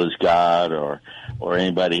Baal is God or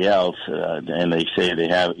anybody else, and they say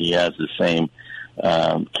he has the same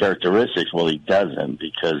characteristics, well, he doesn't,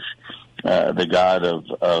 because the God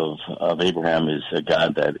of Abraham is a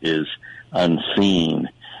God that is unseen,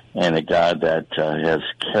 and a God that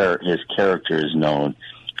his character is known,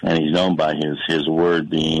 and he's known by his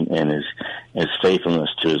word being and his faithfulness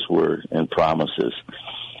to his word and promises.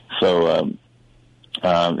 So.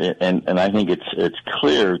 And I think it's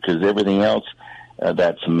clear, because everything else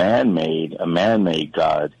that's man-made, a man-made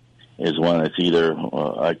God, is one that's either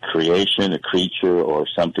a creation, a creature, or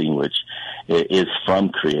something which is from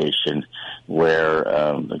creation, where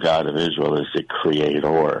the God of Israel is the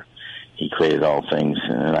creator. He created all things,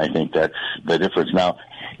 and I think that's the difference. Now,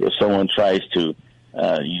 if someone tries to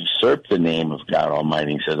usurp the name of God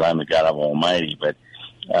Almighty and says, I'm the God of Almighty, but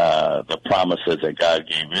the promises that God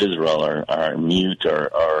gave Israel are mute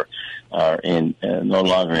or are no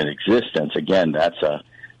longer in existence. Again, that's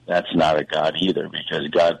not a God either, because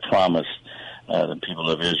God promised the people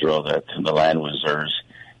of Israel that the land was theirs,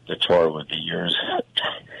 the Torah would be yours,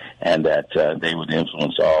 and that they would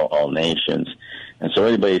influence all nations. And so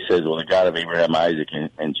anybody says, well, the God of Abraham, Isaac,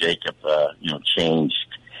 and Jacob, changed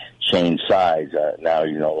sides. Now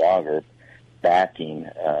he's no longer backing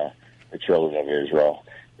the children of Israel.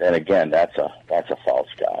 Then again, that's a false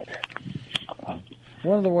God.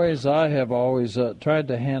 One of the ways I have always tried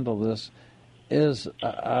to handle this is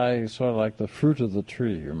I sort of like the fruit of the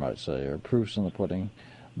tree, you might say, or proofs in the pudding.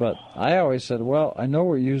 But I always said, well, I know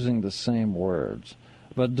we're using the same words,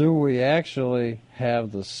 but do we actually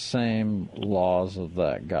have the same laws of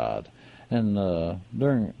that God? And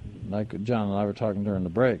during, like John and I were talking during the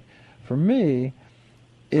break, for me,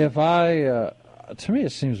 to me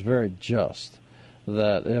it seems very just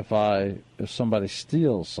that if somebody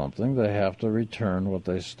steals something, they have to return what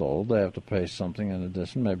they stole. They have to pay something in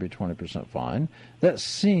addition, maybe 20% fine. That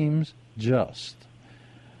seems just.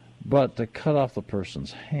 But to cut off the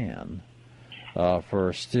person's hand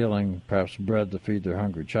for stealing perhaps bread to feed their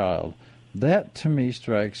hungry child, that to me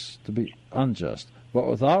strikes to be unjust. But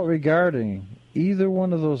without regarding either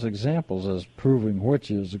one of those examples as proving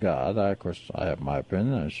which is God, of course I have my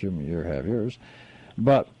opinion, I assume you have yours,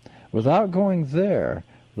 but without going there,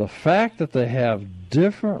 the fact that they have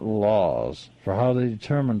different laws for how they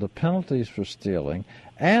determine the penalties for stealing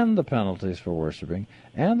and the penalties for worshiping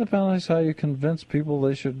and the penalties how you convince people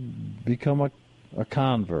they should become a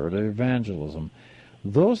convert, evangelism,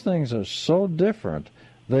 those things are so different,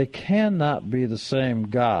 they cannot be the same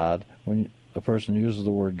God when a person uses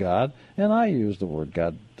the word God and I use the word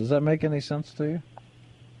God. Does that make any sense to you?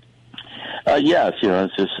 Yes,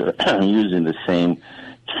 it's just using the same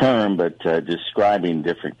term, but describing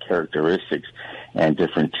different characteristics and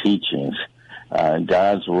different teachings.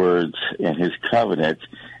 God's words in His covenant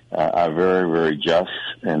are very, very just,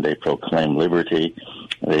 and they proclaim liberty,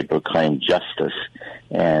 they proclaim justice.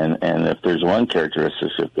 And if there's one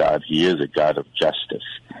characteristic of God, He is a God of justice,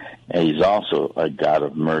 and He's also a God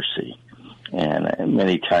of mercy. And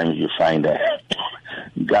many times you find that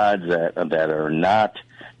gods that are not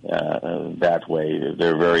that way,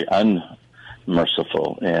 they're very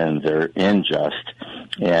unmerciful and they're unjust,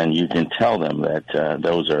 and you can tell them that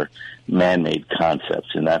those are man-made concepts,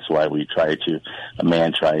 and that's why a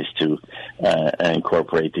man tries to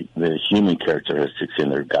incorporate the human characteristics in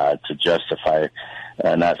their God to justify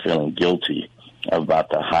not feeling guilty about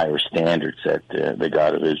the higher standards that the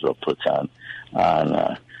God of Israel puts on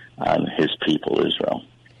His people, Israel.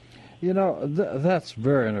 That's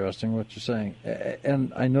very interesting what you're saying,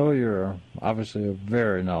 and I know you're obviously a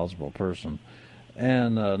very knowledgeable person,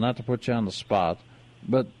 and not to put you on the spot,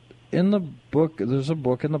 but in the book, there's a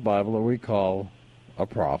book in the Bible that we call a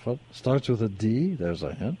prophet. Starts with a D. There's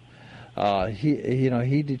a hint.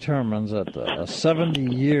 He determines that 70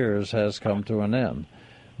 years has come to an end.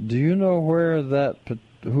 Do you know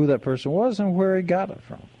who that person was and where he got it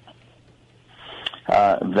from?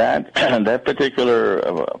 That particular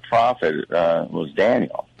prophet was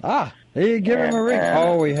Daniel. Ah, you give him a ring.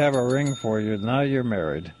 Oh, we have a ring for you. Now you're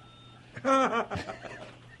married.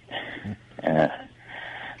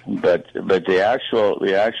 But the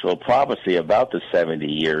actual prophecy about the 70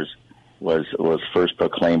 years was first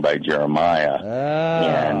proclaimed by Jeremiah,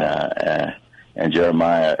 and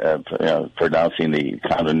Jeremiah pronouncing the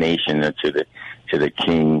condemnation to the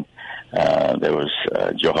king. There was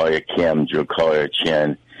Jehoiakim,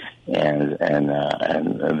 Jehoiachin, and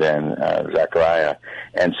then Zechariah,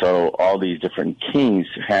 and so all these different kings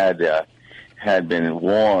had been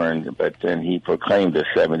warned, but then he proclaimed a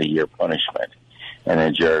 70-year punishment. And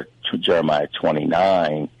in Jeremiah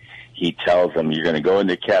 29, he tells them, you're going to go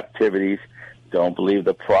into captivities. Don't believe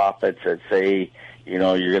the prophets that say, you're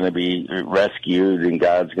going to be rescued and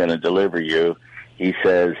God's going to deliver you. He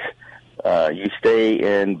says, you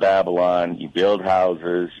stay in Babylon, you build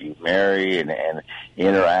houses, you marry and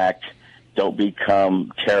interact. Don't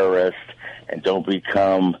become terrorists and don't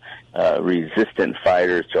become resistant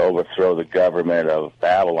fighters to overthrow the government of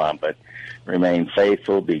Babylon, but remain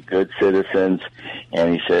faithful, be good citizens.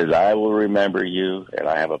 And he says, I will remember you, and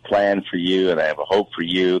I have a plan for you, and I have a hope for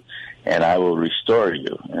you, and I will restore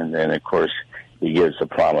you. And then, of course, he gives the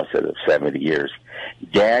promise of 70 years.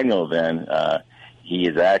 Daniel, then, he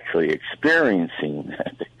is actually experiencing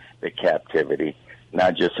the captivity,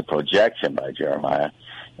 not just a projection by Jeremiah.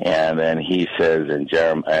 And then he says in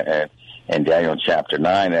Daniel chapter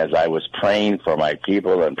 9, as I was praying for my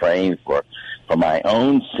people and praying for my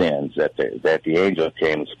own sins, that the angel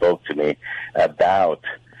came and spoke to me about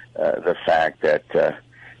the fact that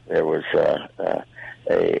there was a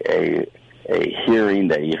hearing,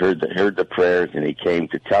 that he heard the prayers, and he came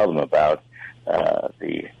to tell them about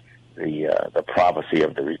the prophecy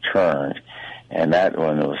of the return, and that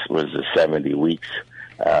one was the 70 weeks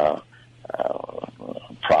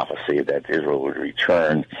prophecy that Israel would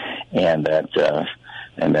return, and that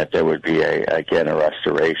there would be again a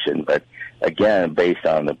restoration, but again based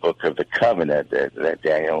on the book of the covenant that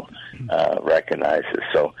Daniel recognizes.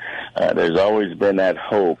 So there's always been that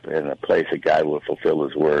hope in a place that God will fulfill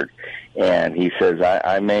His word. And He says,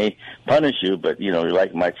 I may punish you, but you're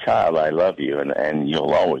like my child. I love you, and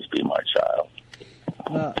you'll always be my child.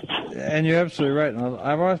 And you're absolutely right. And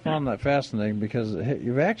I've always found that fascinating because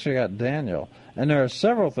you've actually got Daniel, and there are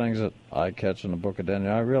several things that I catch in the book of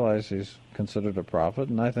Daniel. I realize he's considered a prophet,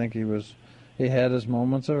 and I think he had his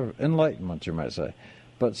moments of enlightenment, you might say.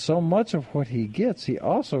 But so much of what he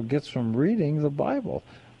also gets from reading the Bible.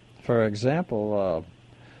 For example,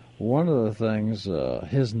 one of the things,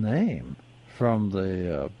 his name from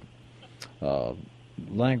the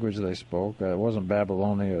language they spoke, it wasn't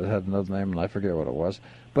Babylonian, it had another name, and I forget what it was.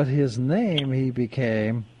 But his name, he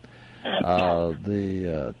became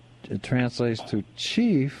it translates to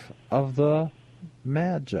chief of the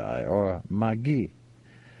Magi, or Magi.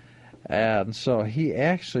 And so he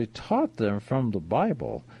actually taught them from the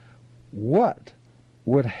Bible what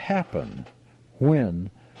would happen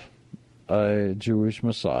when a Jewish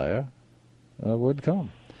Messiah would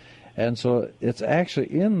come. And so it's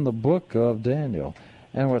actually in the book of Daniel.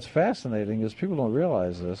 And what's fascinating is people don't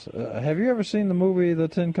realize this. Have you ever seen the movie The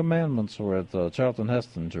Ten Commandments with Charlton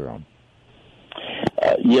Heston, Jerome?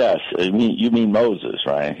 Yes. You mean Moses,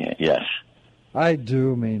 right? Yes. I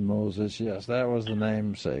do mean Moses, yes. That was the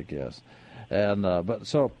namesake, yes. And but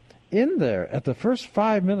so in there, at the first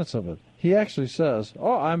 5 minutes of it, he actually says,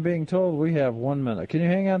 I'm being told we have 1 minute. Can you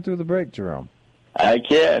hang on through the break, Jerome? I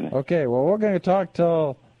can. Okay, well, we're going to talk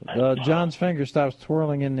till John's finger stops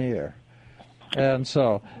twirling in the air. And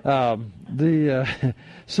so,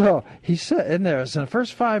 so he said in there, so in the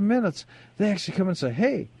first 5 minutes, they actually come and say,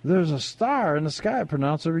 hey, there's a star in the sky,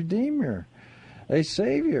 pronounce a Redeemer, a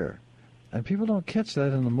Savior. And people don't catch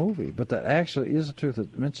that in the movie, but that actually is the truth.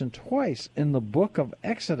 It's mentioned twice in the book of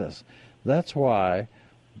Exodus. That's why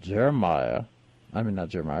Daniel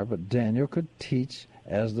could teach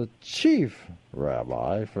as the chief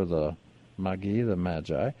rabbi for the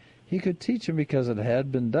Magi. He could teach them because it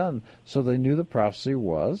had been done. So they knew the prophecy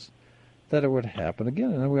was that it would happen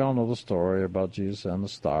again. And we all know the story about Jesus and the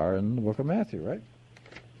star in the book of Matthew, right?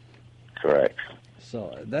 Correct.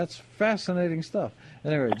 So that's fascinating stuff.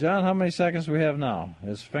 Anyway, John, how many seconds do we have now?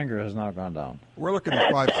 His finger has now gone down. We're looking at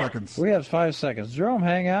 5 seconds. We have 5 seconds. Jerome,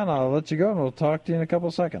 hang on. I'll let you go, and we'll talk to you in a couple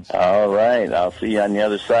of seconds. All right. I'll see you on the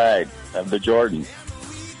other side of the Jordan.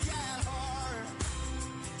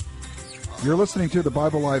 You're listening to the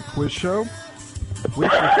Bible Live Quiz Show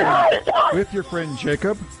with your friend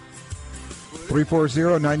Jacob.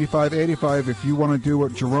 340-9585 if you want to do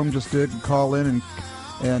what Jerome just did and call in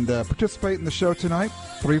and participate in the show tonight.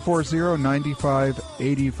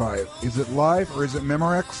 340-9585. Is it live or is it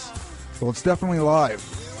Memorex? Well, it's definitely live.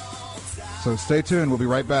 So stay tuned. We'll be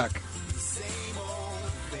right back.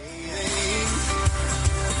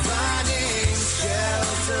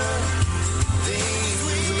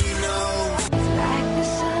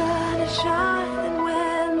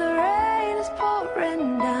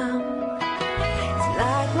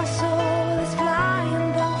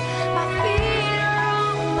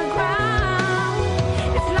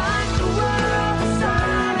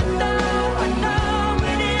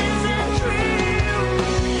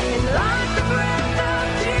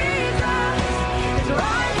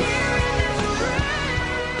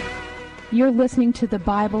 You're listening to the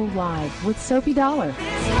Bible Live with Soapy Dollar.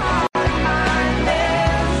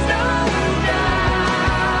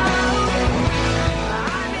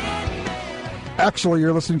 Actually,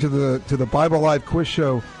 you're listening to the Bible Live Quiz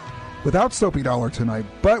Show without Soapy Dollar tonight,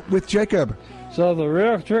 but with Jacob. So the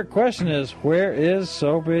real trick question is, where is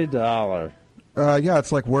Soapy Dollar? Yeah,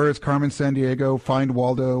 it's like, where is Carmen Sandiego? Find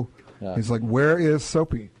Waldo. Yeah. He's like, where is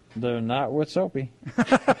Soapy? They're not with Soapy.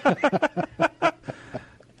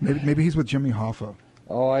 Maybe he's with Jimmy Hoffa.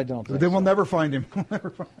 Oh, I don't think Then we'll never find him. We'll never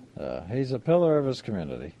find him. He's a pillar of his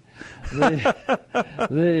community. But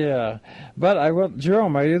I will.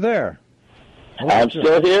 Jerome, are you there? I'm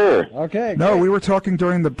still here. Okay. No, we were talking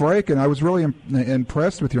during the break, and I was really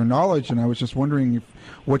impressed with your knowledge, and I was just wondering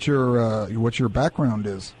what your background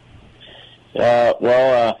is.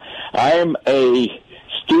 I am a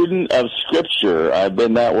student of Scripture. I've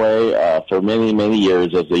been that way for many, many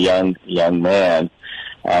years as a young man.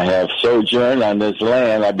 I have sojourned on this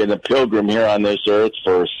land. I've been a pilgrim here on this earth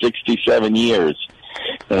for 67 years.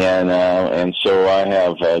 And so I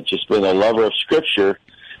have just been a lover of Scripture.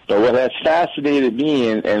 But what has fascinated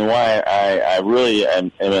me and why I really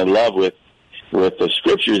am in love with the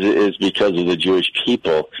Scriptures is because of the Jewish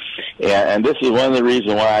people. And this is one of the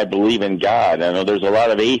reasons why I believe in God. I know there's a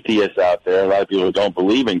lot of atheists out there, a lot of people who don't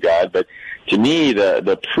believe in God. But to me,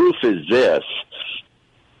 the proof is this,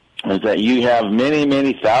 is that you have many,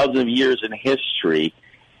 many thousands of years in history.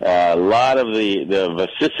 A lot of the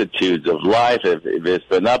vicissitudes of life there's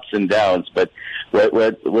been ups and downs, but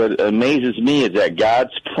what amazes me is that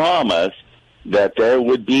God's promise that there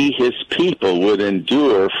would be His people would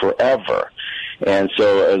endure forever. And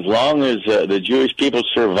so as long as the Jewish people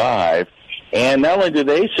survive, and not only do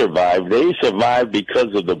they survive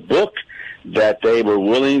because of the book that they were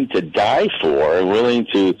willing to die for and willing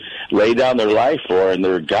to lay down their life for, and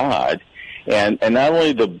their God. And not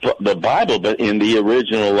only the Bible, but in the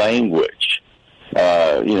original language.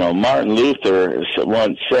 Martin Luther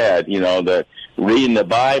once said, that reading the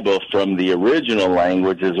Bible from the original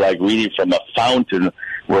language is like reading from a fountain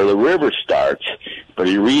where the river starts. But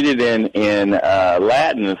you read it in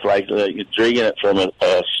Latin, it's like you're drinking it from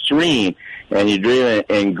a stream. And you drink it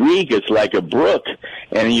in Greek, it's like a brook.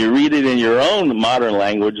 And you read it in your own modern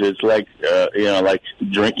language, it's like, like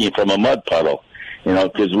drinking from a mud puddle.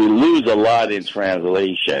 Because we lose a lot in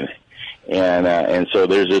translation. And so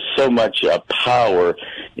there's just so much power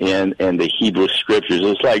in the Hebrew Scriptures.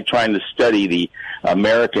 It's like trying to study the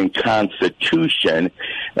American Constitution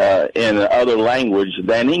in another language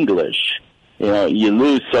than English. You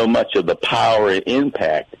lose so much of the power and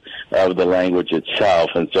impact of the language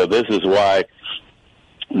itself. And so this is why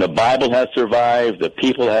the Bible has survived, the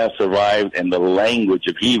people have survived, and the language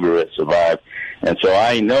of Hebrew has survived. And so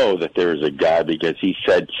I know that there is a God because he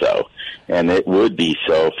said so. And it would be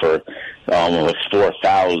so for almost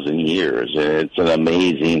 4,000 years. And it's an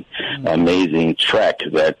amazing trek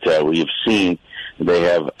that we've seen. They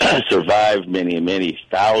have survived many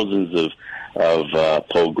thousands of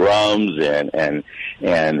pogroms and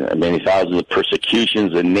many thousands of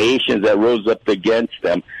persecutions. The nations that rose up against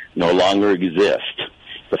them no longer exist.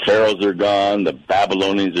 The Pharaohs are gone, the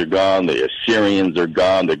Babylonians are gone, the Assyrians are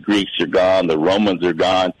gone, the Greeks are gone, the Romans are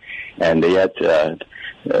gone, and yet the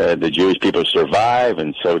Jewish people survive,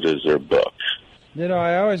 and so does their book. You know,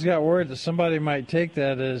 I always got worried that somebody might take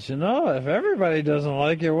that as, if everybody doesn't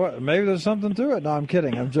like you, what? Maybe there's something to it. No, I'm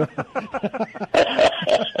kidding. I'm joking.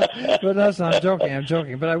 But I'm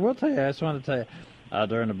joking. But I will tell you, I just want to tell you,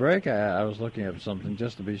 during the break, I was looking up something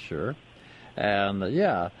just to be sure. And,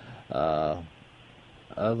 the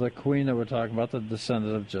queen that we're talking about, the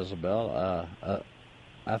descendant of Jezebel,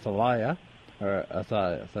 Athaliah,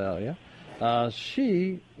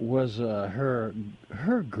 she was her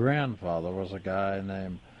grandfather was a guy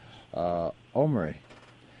named Omri,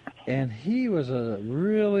 and he was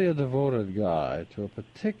really a devoted guy to a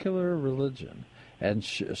particular religion, and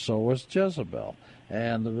so was Jezebel,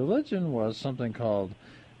 and the religion was something called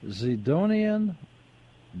Zidonian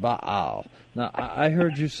Baal. Now I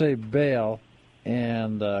heard you say Baal.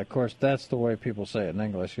 And, of course, that's the way people say it in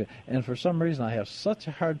English. And for some reason, I have such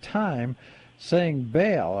a hard time saying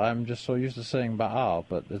Baal. I'm just so used to saying Baal,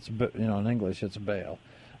 but it's, in English, it's Baal.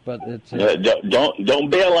 But it's... Don't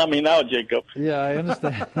bail on me now, Jacob. Yeah, I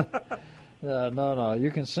understand. No, you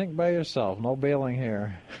can sink by yourself. No bailing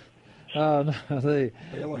here. Bail hay.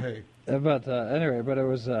 But anyway, but it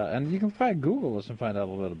was... and you can probably Google this and find out a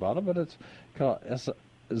little bit about it, but it's called...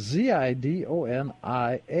 Zidonial,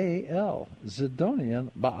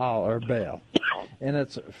 Zidonian Baal or Baal. And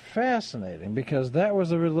it's fascinating because that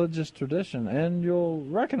was a religious tradition, and you'll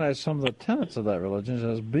recognize some of the tenets of that religion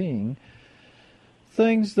as being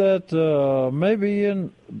things that may be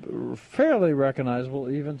fairly recognizable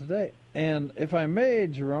even today. And if I may,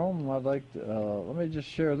 Jerome, I'd like to, let me just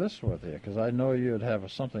share this with you because I know you'd have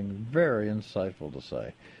something very insightful to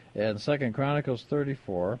say. In 2 Chronicles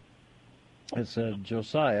 34, it said,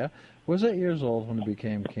 Josiah was 8 years old when he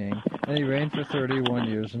became king, and he reigned for 31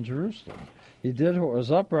 years in Jerusalem. He did what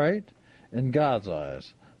was upright in God's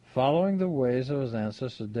eyes, following the ways of his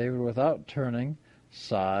ancestor David without turning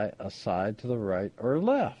aside to the right or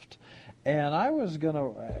left. And I was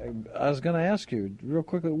gonna ask you real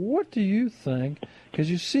quickly, what do you think?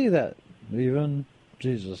 Because you see that even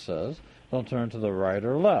Jesus says, don't turn to the right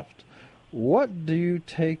or left. What do you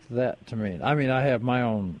take that to mean? I mean, I have my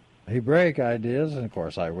own Hebraic ideas, and of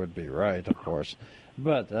course I would be right, of course.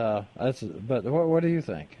 But what do you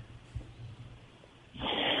think?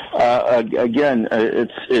 Again,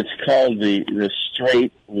 it's called the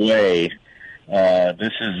straight way.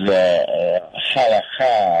 This is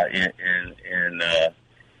halakha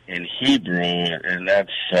in Hebrew, and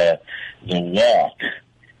that's the walk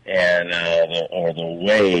and the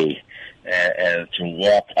way, and to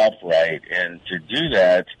walk upright, and to do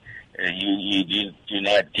that. You do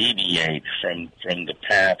not deviate from the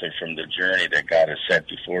path or from the journey that God has set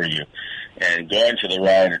before you. And going to the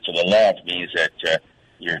right or to the left means that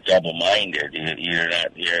you're double-minded. You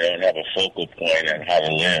don't have a focal point on how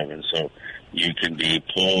to live, and so you can be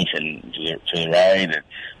pulled to the right and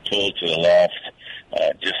pulled to the left,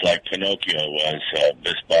 just like Pinocchio was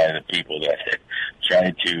missed by the people that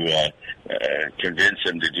tried to convince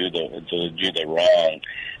him to do the wrong.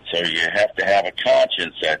 So you have to have a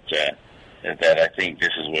conscience that I think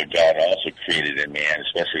this is what God also created in man,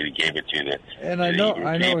 especially He gave it to the people.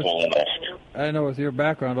 I know with your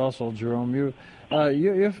background also, Jerome, you're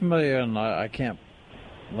familiar, and I can't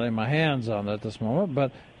lay my hands on it at this moment,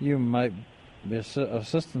 but you might be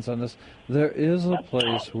assistance on this. There is a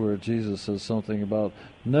place where Jesus says something about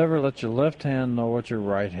never let your left hand know what your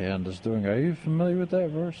right hand is doing. Are you familiar with that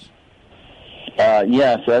verse?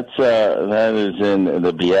 Yes, that is in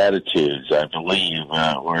the Beatitudes, I believe,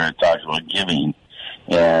 where it talks about giving,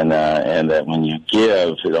 and that when you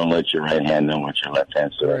give, don't let your right hand know what your left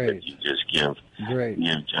hand's doing. But you just give,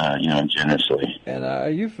 generously. And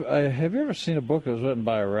have you ever seen a book that was written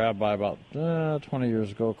by a rabbi about 20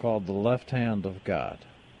 years ago called "The Left Hand of God"?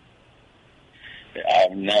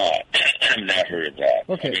 I've not heard of that.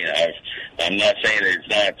 Okay. I mean, I'm not saying that it's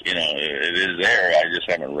not, it is there. I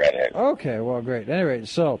just haven't read it. Okay, well, great. Anyway,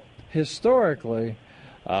 so historically,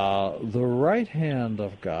 the right hand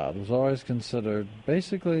of God was always considered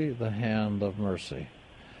basically the hand of mercy.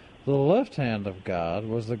 The left hand of God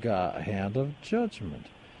was the hand of judgment.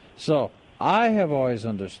 So I have always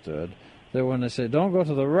understood that when they say don't go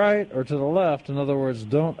to the right or to the left, in other words,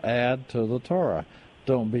 don't add to the Torah.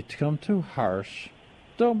 Don't become too harsh.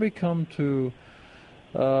 Don't become too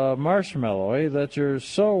marshmallowy, that you're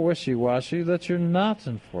so wishy-washy that you're not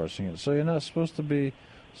enforcing it. So you're not supposed to be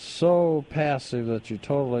so passive that you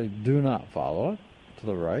totally do not follow it to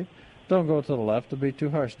the right. Don't go to the left to be too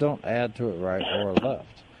harsh. Don't add to it right or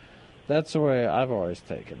left. That's the way I've always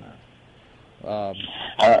taken that. That's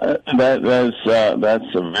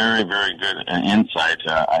a very, very good insight.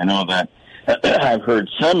 I know that I've heard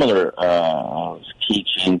similar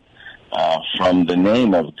teaching from the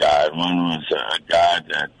name of God. One was a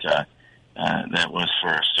God that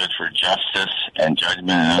stood for justice and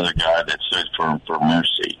judgment, and another God that stood for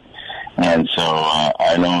mercy. And so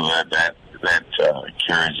I know that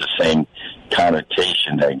carries the same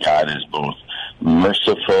connotation, that God is both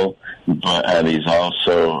merciful, but he's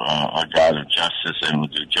also a God of justice and will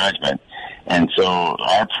do judgment. And so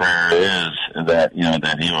our prayer is that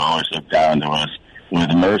that He will always look down to us with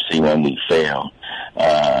mercy when we fail.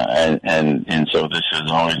 And so this is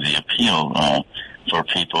always the appeal for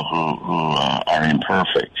people who are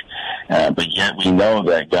imperfect. But yet we know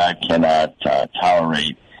that God cannot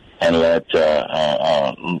tolerate and let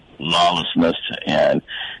lawlessness and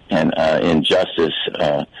injustice.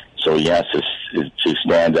 So he has to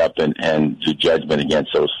stand up and do judgment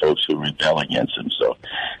against those folks who rebel against him.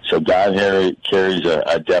 So God carries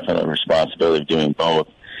a definite responsibility of doing both.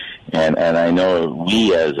 And I know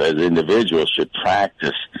we as individuals should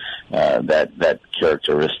practice that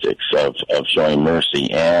characteristics of showing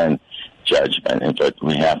mercy and judgment, but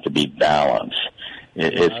we have to be balanced.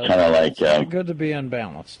 It's kind of like good to be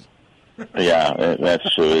unbalanced. Yeah,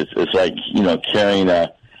 that's true. It's like carrying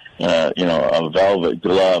a velvet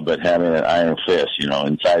glove but having an iron fist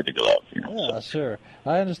inside the glove. Yeah, sure.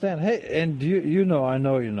 I understand. Hey, and I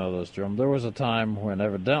know you know this, Jerome. There was a time when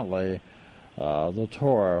evidently the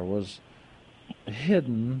Torah was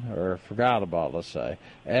hidden or forgot about, let's say,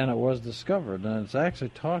 and it was discovered, and it's actually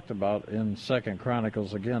talked about in 2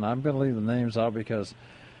 Chronicles again. I'm going to leave the names out because,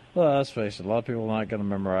 well, let's face it, a lot of people are not going to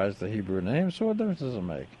memorize the Hebrew names, so what difference does it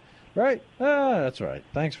make? Right? That's right.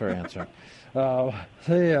 Thanks for answering. But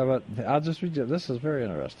I'll just read you. This is very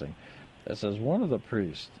interesting. It says, one of the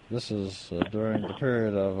priests, this is during the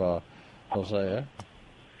period of Hosea,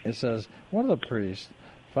 it says, one of the priests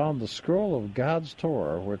found the scroll of God's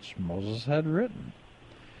Torah, which Moses had written.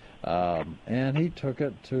 And he took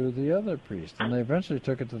it to the other priest, and they eventually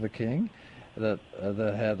took it to the king that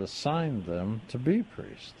had assigned them to be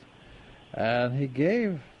priests. And he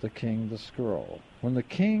gave the king the scroll. When the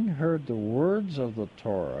king heard the words of the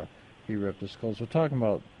Torah, he ripped his clothes. We're talking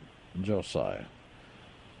about Josiah.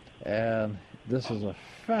 And this is a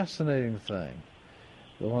fascinating thing.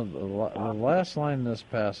 The last line in this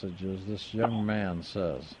passage is this young man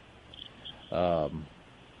says, God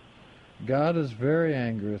is very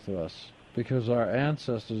angry with us because our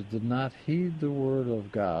ancestors did not heed the word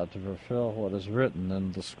of God to fulfill what is written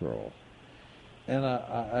in the scroll. And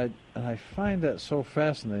I find that so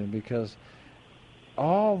fascinating because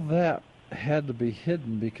all that had to be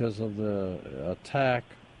hidden because of the attack.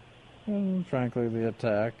 And frankly, the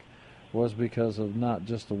attack was because of not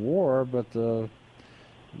just the war, but the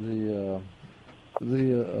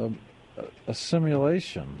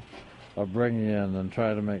assimilation of bringing in and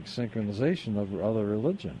trying to make synchronization of other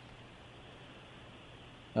religion.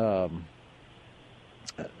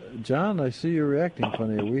 John, I see you reacting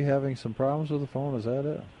funny. Are we having some problems with the phone? Is that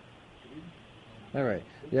it? All right.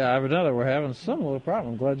 Yeah, evidently we're having some little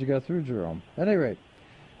problem. I'm glad you got through, Jerome. At any rate,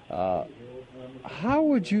 how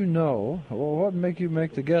would you know, well, what would make you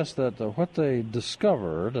make the guess that what they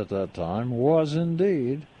discovered at that time was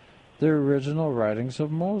indeed the original writings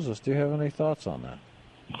of Moses? Do you have any thoughts on that?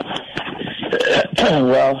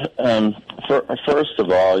 Well, first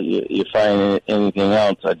of all, you find anything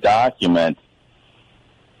else, a document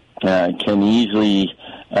can easily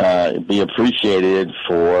be appreciated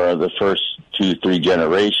for the first 2-3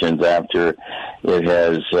 generations after it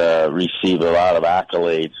has received a lot of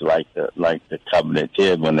accolades like the covenant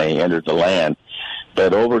did when they entered the land.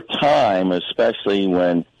 But over time, especially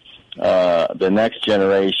when the next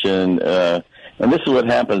generation, and this is what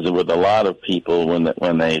happens with a lot of people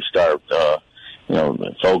when they start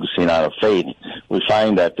focusing on a faith, we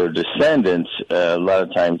find that their descendants a lot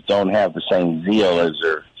of times don't have the same zeal as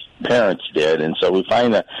their parents did, and so we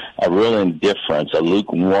find a real indifference, a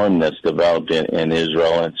lukewarmness developed in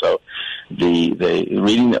Israel, and so the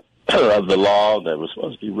reading of the law that was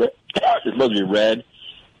supposed to be read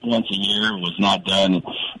once a year was not done,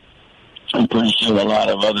 and pretty soon a lot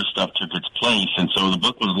of other stuff took its place, and so the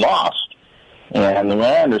book was lost. And the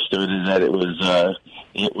way I understood is that it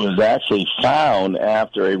was actually found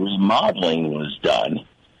after a remodeling was done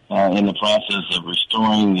in the process of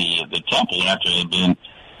restoring the temple after it had been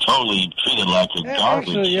totally treated like a garbage.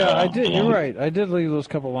 Actually, yeah, I did. You're right. I did leave those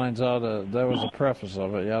couple lines out. That was a preface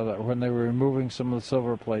of it. Yeah, that when they were removing some of the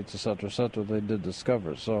silver plates, et cetera, they did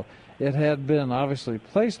discover. So it had been obviously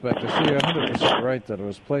placed back there. So you're 100% right that it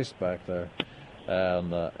was placed back there.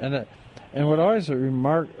 And what always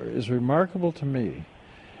is remarkable to me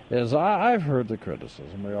is I've heard the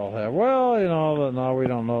criticism we all have. Well, no, we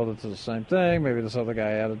don't know that it's the same thing. Maybe this other guy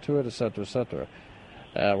added to it, et cetera, et cetera.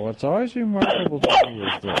 What's always remarkable to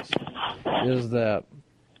me is that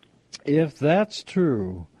if that's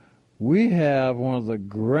true, we have one of the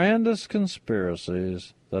grandest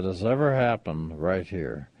conspiracies that has ever happened right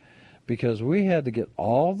here. Because we had to get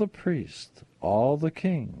all the priests, all the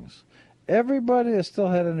kings, everybody that still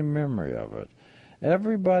had any memory of it,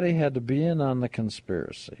 everybody had to be in on the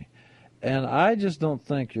conspiracy. And I just don't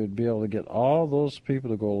think you'd be able to get all those people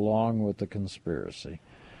to go along with the conspiracy.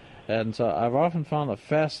 And so I've often found it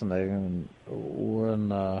fascinating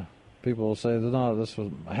when people will say that, no, this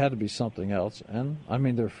had to be something else. And, I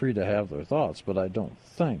mean, they're free to have their thoughts, but I don't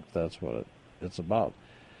think that's what it's about.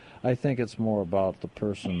 I think it's more about the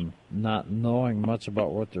person not knowing much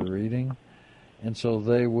about what they're reading, and so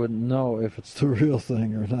they wouldn't know if it's the real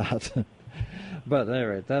thing or not. But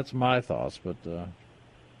anyway, that's my thoughts. But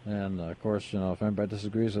and of course, if anybody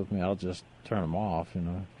disagrees with me, I'll just turn them off.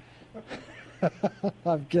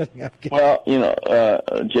 I'm kidding. Well,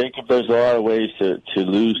 Jacob, there's a lot of ways to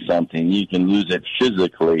lose something. You can lose it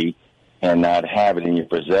physically and not have it in your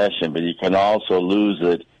possession, but you can also lose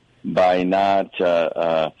it by not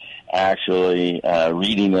actually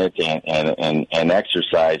reading it and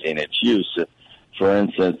exercising its use. For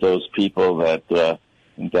instance, those people that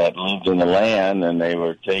lived in the land and they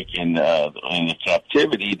were taken into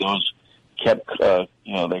captivity, those kept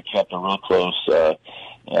they kept a real close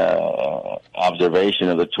observation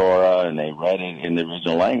of the Torah, and they read it in the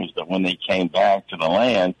original language. But when they came back to the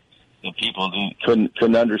land, the people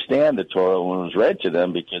couldn't understand the Torah when it was read to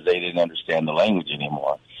them because they didn't understand the language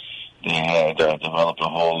anymore. They had developed a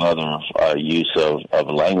whole other use of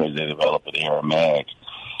language. They developed the Aramaic.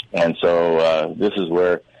 And so this is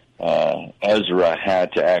where Ezra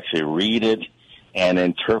had to actually read it and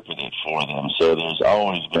interpret it for them. So there's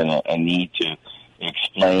always been a need to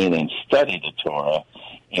explain and study the Torah.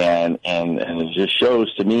 And it just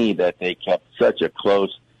shows to me that they kept such a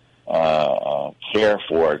close care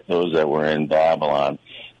for it, those that were in Babylon,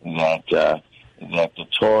 that the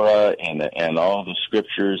Torah and all the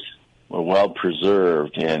scriptures were well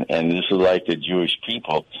preserved. And this is like the Jewish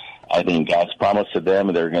people. I think God's promised to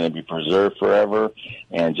them they're going to be preserved forever,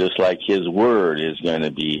 and just like His Word is going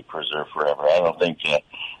to be preserved forever. I don't think that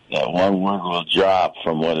one word will drop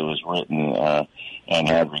from what it was written and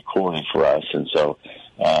had recorded for us. And so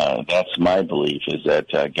that's my belief, is that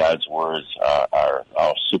God's words are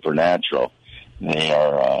supernatural. They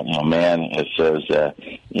are, man, it says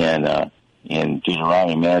in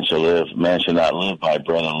Deuteronomy, man shall not live by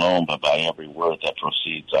bread alone, but by every word that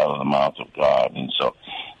proceeds out of the mouth of God. And so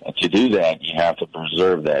to do that, you have to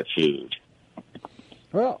preserve that food.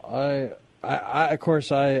 Well, I of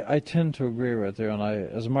course, I tend to agree with you, and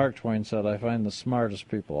as Mark Twain said, I find the smartest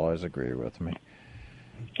people always agree with me.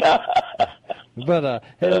 But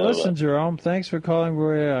hey, listen, Jerome, thanks for calling.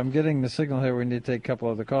 I'm getting the signal here. We need to take a couple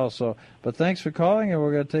other calls. But thanks for calling, and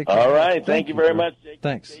we're going to take. All right, thank you very much, Jake.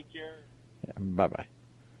 Thanks. Take care. Yeah, bye.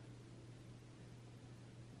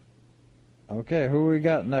 Okay, who we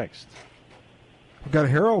got next? We got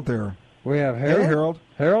Harold there. We have Harold. Hey, Harold.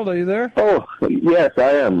 Harold, are you there? Oh, yes,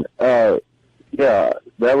 I am. Yeah,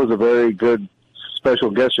 that was a very good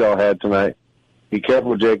special guest y'all had tonight. Be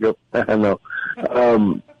careful, Jacob. I know.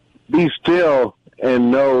 Be still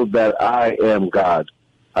and know that I am God.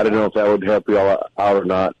 I don't know if that would help you all out or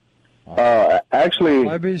not. Actually,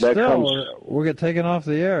 why be still? We'll get taken off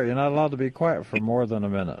the air. You're not allowed to be quiet for more than a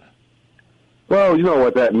minute. Well, you know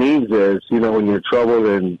what that means is, when you're troubled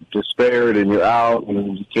and despaired and you're out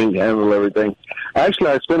and you can't handle everything.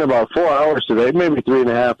 Actually, I spent about 4 hours today, maybe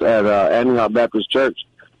 3.5, at Antioch Baptist Church.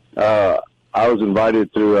 I was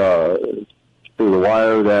invited through the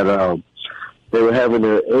wire that they were having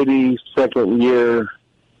their 82nd year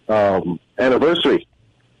anniversary.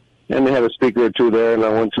 And they had a speaker or two there, and I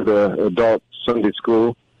went to the adult Sunday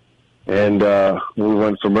school. And we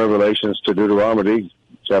went from Revelations to Deuteronomy,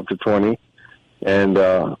 chapter 20. And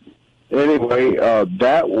anyway,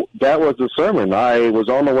 that was the sermon. I was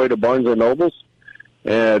on my way to Barnes & Noble's,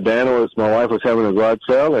 and my wife was having a garage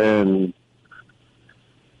sale, and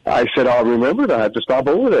I said, I'll remember it. I had to stop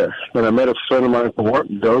over there. And I met a friend of mine from work,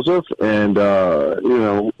 Joseph, and,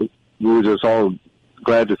 we were just all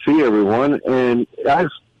glad to see everyone. And I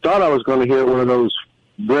thought I was going to hear one of those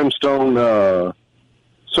brimstone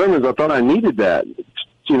sermons. I thought I needed that,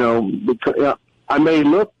 because I may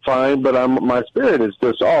look fine, but my spirit is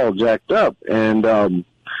just all jacked up. And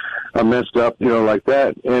I messed up, like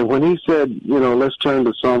that. And when he said, let's turn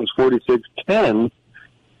to Psalms 46:10,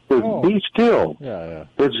 be still. Yeah.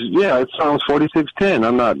 It's Psalms 46:10.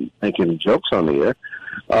 I'm not making jokes on the air.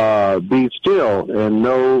 Be still and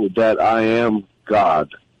know that I am God.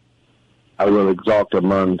 I will exalt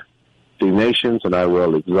among the nations, and I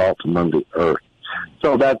will exalt among the earth.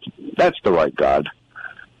 So that's the right God.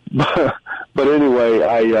 But anyway,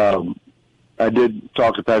 I did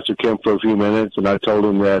talk to Pastor Kemp for a few minutes, and I told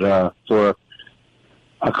him that for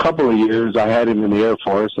a couple of years I had him in the Air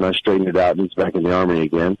Force, and I straightened it out, and he's back in the Army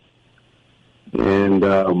again. And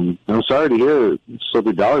I'm sorry to hear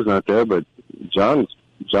Soapy Dollar's not there, but John's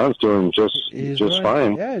doing just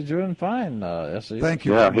fine. Yeah, he's doing fine. Yes, Thank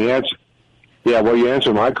you. Yeah, he answered. Yeah, well, you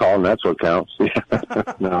answered my call, and that's what counts.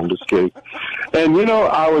 No, I'm just kidding. And,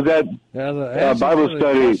 I was at Bible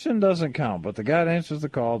study. The question doesn't count, but the guy that answers the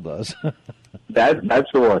call does.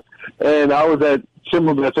 That's the one. And I was at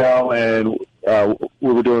Simple Bethel, and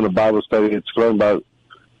we were doing a Bible study. It's learning about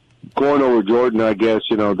going over Jordan, I guess.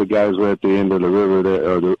 The guys were at the end of the river there,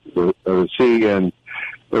 or the sea, and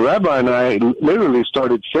the rabbi and I literally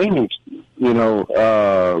started singing,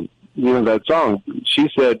 that song. She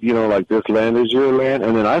said, like, this land is your land.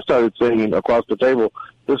 And then I started singing across the table,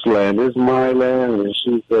 this land is my land. And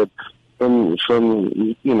she said, from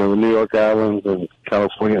the New York Islands and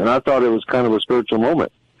California. And I thought it was kind of a spiritual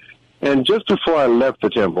moment. And just before I left the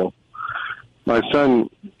temple, my son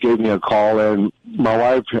gave me a call, and my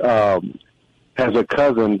wife has a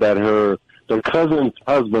cousin that the cousin's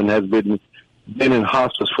husband has been in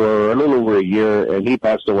hospice for a little over a year, and he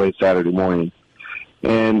passed away Saturday morning.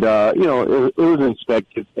 And, it was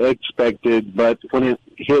expected, but when it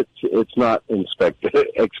hits, it's not expected,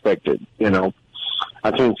 I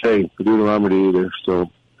can't say Deuteronomy either, so.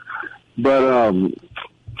 But,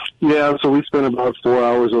 so we spent about 4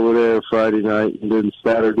 hours over there Friday night, and then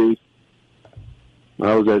Saturday,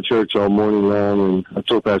 I was at church all morning long, and I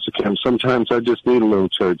told Pastor Kemp, sometimes I just need a little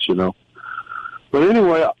church, But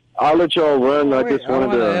anyway, I'll let y'all run. I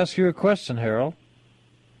wanted to ask you a question, Harold.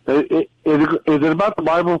 Is it about the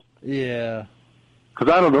Bible? Yeah.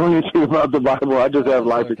 Because I don't know anything about the Bible. I just have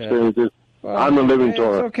life experiences. Well, I'm the living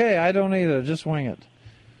Torah. It's okay. I don't either. Just wing it.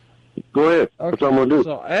 Go ahead. Okay. That's what I'm going to do.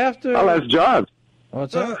 So after... I'll ask John.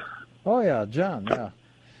 What's that? Oh, yeah, John, yeah.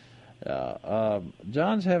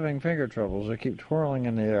 John's having finger troubles. They keep twirling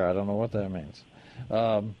in the air. I don't know what that means.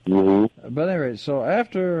 But anyway, so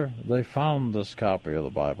after they found this copy of the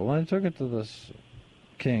Bible, and they took it to this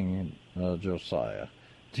king, Josiah,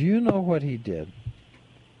 do you know what he did?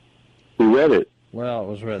 He read it. Well, it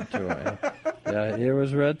was read to him. Yeah, it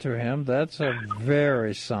was read to him. That's a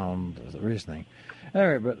very sound reasoning.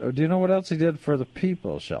 Anyway, but do you know what else he did for the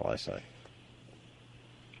people, shall I say?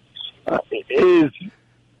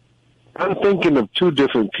 I'm thinking of two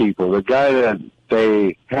different people. The guy that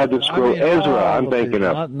they had the scroll, Ezra, I'm thinking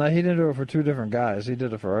of. No, he didn't do it for two different guys. He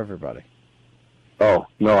did it for everybody. Oh,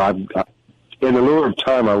 no, in the lieu of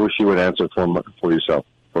time, I wish you would answer for yourself,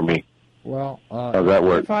 for me. Well, how's that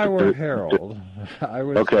work? If I were Harold, I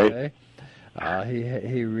would say he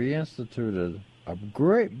reinstituted a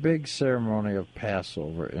great big ceremony of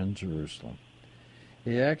Passover in Jerusalem.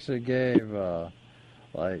 He actually gave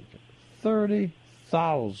like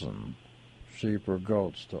 30,000 sheep or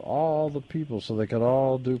goats to all the people so they could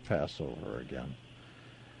all do Passover again.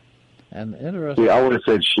 And interesting. I would have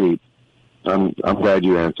said sheep. I'm glad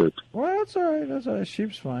you answered. Well, that's all right. That's all right.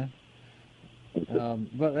 Sheep's fine.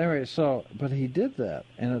 But anyway, but he did that,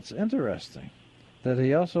 and it's interesting that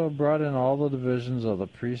he also brought in all the divisions of the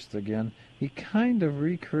priest again. He kind of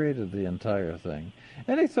recreated the entire thing.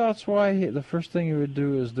 Any thoughts why the first thing he would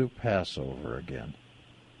do is do Passover again?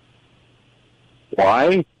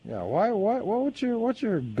 Why? Yeah, why? What's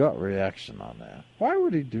your gut reaction on that? Why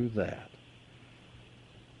would he do that?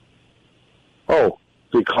 Oh,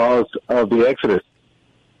 because of the Exodus.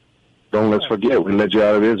 Let's forget, we led you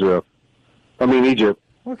out of Egypt.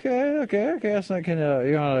 Okay. So can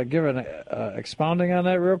you want to give an expounding on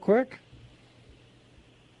that real quick?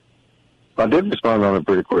 I did respond on it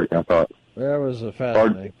pretty quick, I thought. That was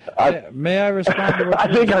fascinating. May I respond to what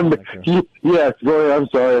I think I'm... Yes, go ahead. I'm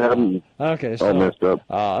sorry. Okay, all messed up.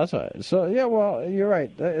 That's all right. So, yeah, well, you're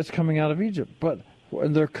right. It's coming out of Egypt. But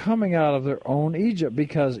they're coming out of their own Egypt,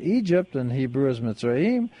 because Egypt in Hebrew is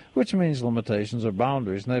Mitzrayim, which means limitations or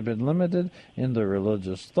boundaries, and they've been limited in their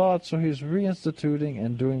religious thought, so he's reinstituting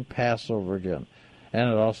and doing Passover again. And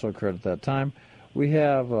it also occurred at that time. We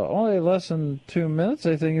have only less than 2 minutes.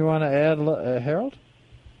 Anything you want to add, Harold?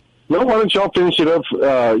 No, why don't y'all finish it up?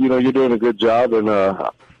 You're doing a good job, and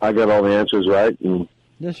I got all the answers right. And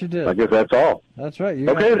yes, you did. I guess that's all. That's right.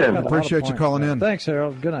 Okay, then. Appreciate you calling in. Thanks,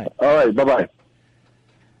 Harold. Good night. All right, bye-bye.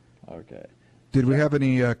 Okay. Did we have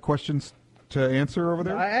any questions to answer over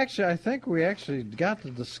there? I think we actually got to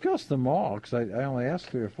discuss them all, because I only asked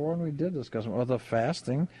 3 or 4, and we did discuss them. Well, the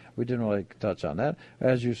fasting, we didn't really touch on that.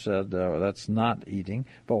 As you said, that's not eating.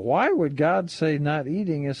 But why would God say not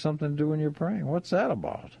eating is something to do when you're praying? What's that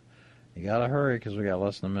about? You got to hurry, because we got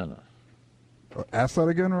less than a minute. Ask that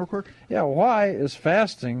again real quick. Yeah, why is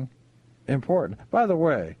fasting important? By the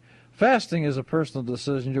way, fasting is a personal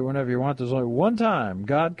decision. You do whenever you want. There's only one time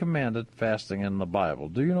God commanded fasting in the Bible.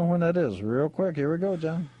 Do you know when that is? Real quick. Here we go,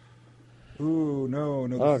 John. Ooh, no.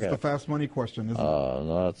 This is the fast money question, isn't it?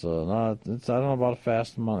 No, it's not. I don't know about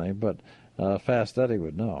fast money, but Fast Eddie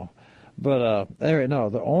would know. But anyway, no.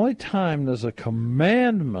 The only time there's a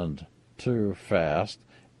commandment to fast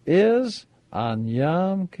is on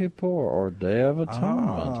Yom Kippur, or Day of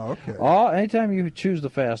Atonement. Okay. Anytime you choose to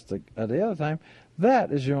fast at the other time,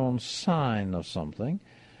 that is your own sign of something,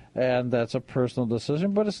 and that's a personal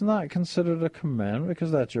decision, but it's not considered a commandment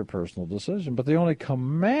because that's your personal decision. But the only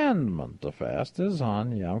commandment to fast is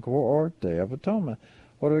on Yom Kippur or Day of Atonement.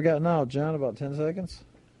 What do we got now, John? About 10 seconds?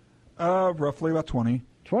 Roughly about 20.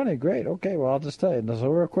 20, great. Okay, well, I'll just tell you. So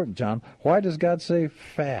real quick, John, why does God say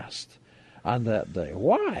fast on that day?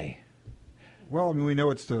 Why? Well, I mean, we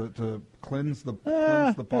know it's to cleanse the body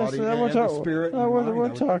and the spirit.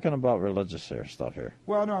 We're talking about religious stuff here.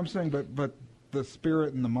 Well, no, I'm saying, but the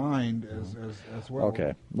spirit and the mind as well.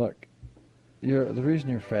 Okay, look, the reason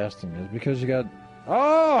you're fasting is because you got.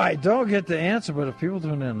 Oh, I don't get the answer, but if people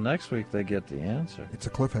tune in next week, they get the answer. It's a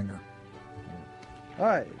cliffhanger. All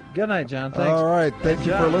right, good night, John. Thanks. All right, thank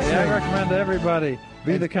you for listening. I recommend to everybody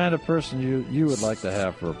be the kind of person you would like to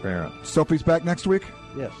have for a parent. Sophie's back next week?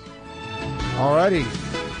 Yes. All righty.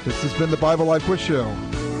 This has been the Bible Live Quiz Show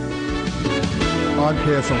on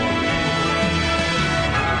KSLR.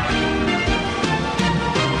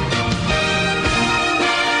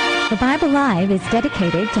 The Bible Live is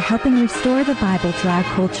dedicated to helping restore the Bible to our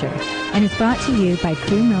culture and is brought to you by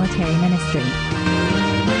Crew Military Ministry.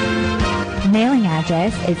 Mailing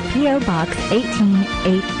address is P.O. Box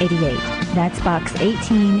 18888. That's Box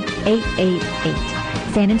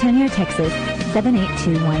 18888, San Antonio, Texas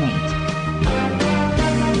 78218.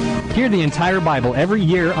 Hear the entire Bible every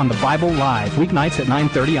year on the Bible Live, weeknights at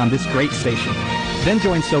 9:30 on this great station. Then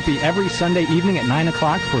join Soapy every Sunday evening at 9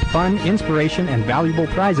 o'clock for fun, inspiration, and valuable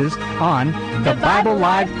prizes on the Bible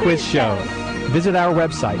Live Quiz Show. Visit our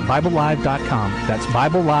website, BibleLive.com. That's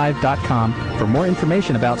BibleLive.com for more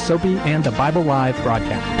information about Soapy and the Bible Live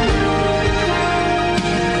broadcast.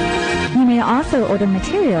 You may also order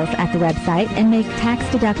materials at the website and make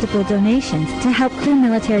tax-deductible donations to help Crew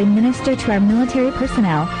Military minister to our military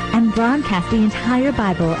personnel and broadcast the entire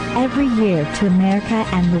Bible every year to America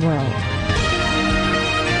and the world.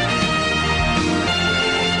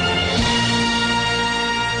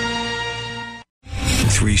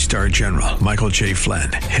 Three-star General Michael J.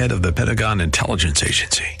 Flynn, head of the Pentagon Intelligence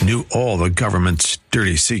Agency, knew all the government's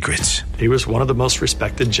dirty secrets. He was one of the most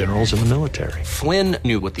respected generals in the military. Flynn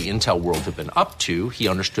knew what the intel world had been up to. He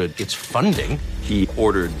understood its funding. He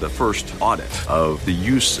ordered the first audit of the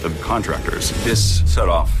use of contractors. This set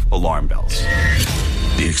off alarm bells.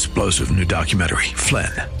 The explosive new documentary,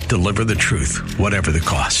 Flynn, Deliver the Truth, Whatever the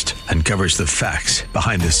Cost, uncovers the facts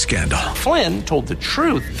behind this scandal. Flynn told the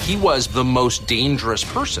truth. He was the most dangerous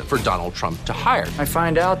person for Donald Trump to hire. I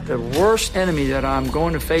find out the worst enemy that I'm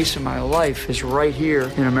going to face in my life is right here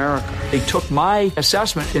in America. They took my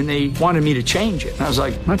assessment and they wanted me to change it. And I was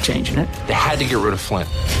like, I'm not changing it. They had to get rid of Flynn.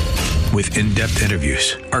 With in-depth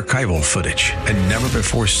interviews, archival footage, and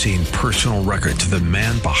never-before-seen personal records of the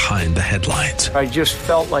man behind the headlines. I just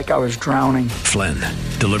felt like I was drowning. Flynn,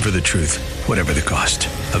 Deliver the Truth, Whatever the Cost.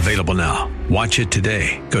 Available now. Watch it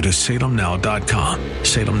today. Go to salemnow.com.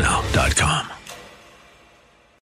 salemnow.com.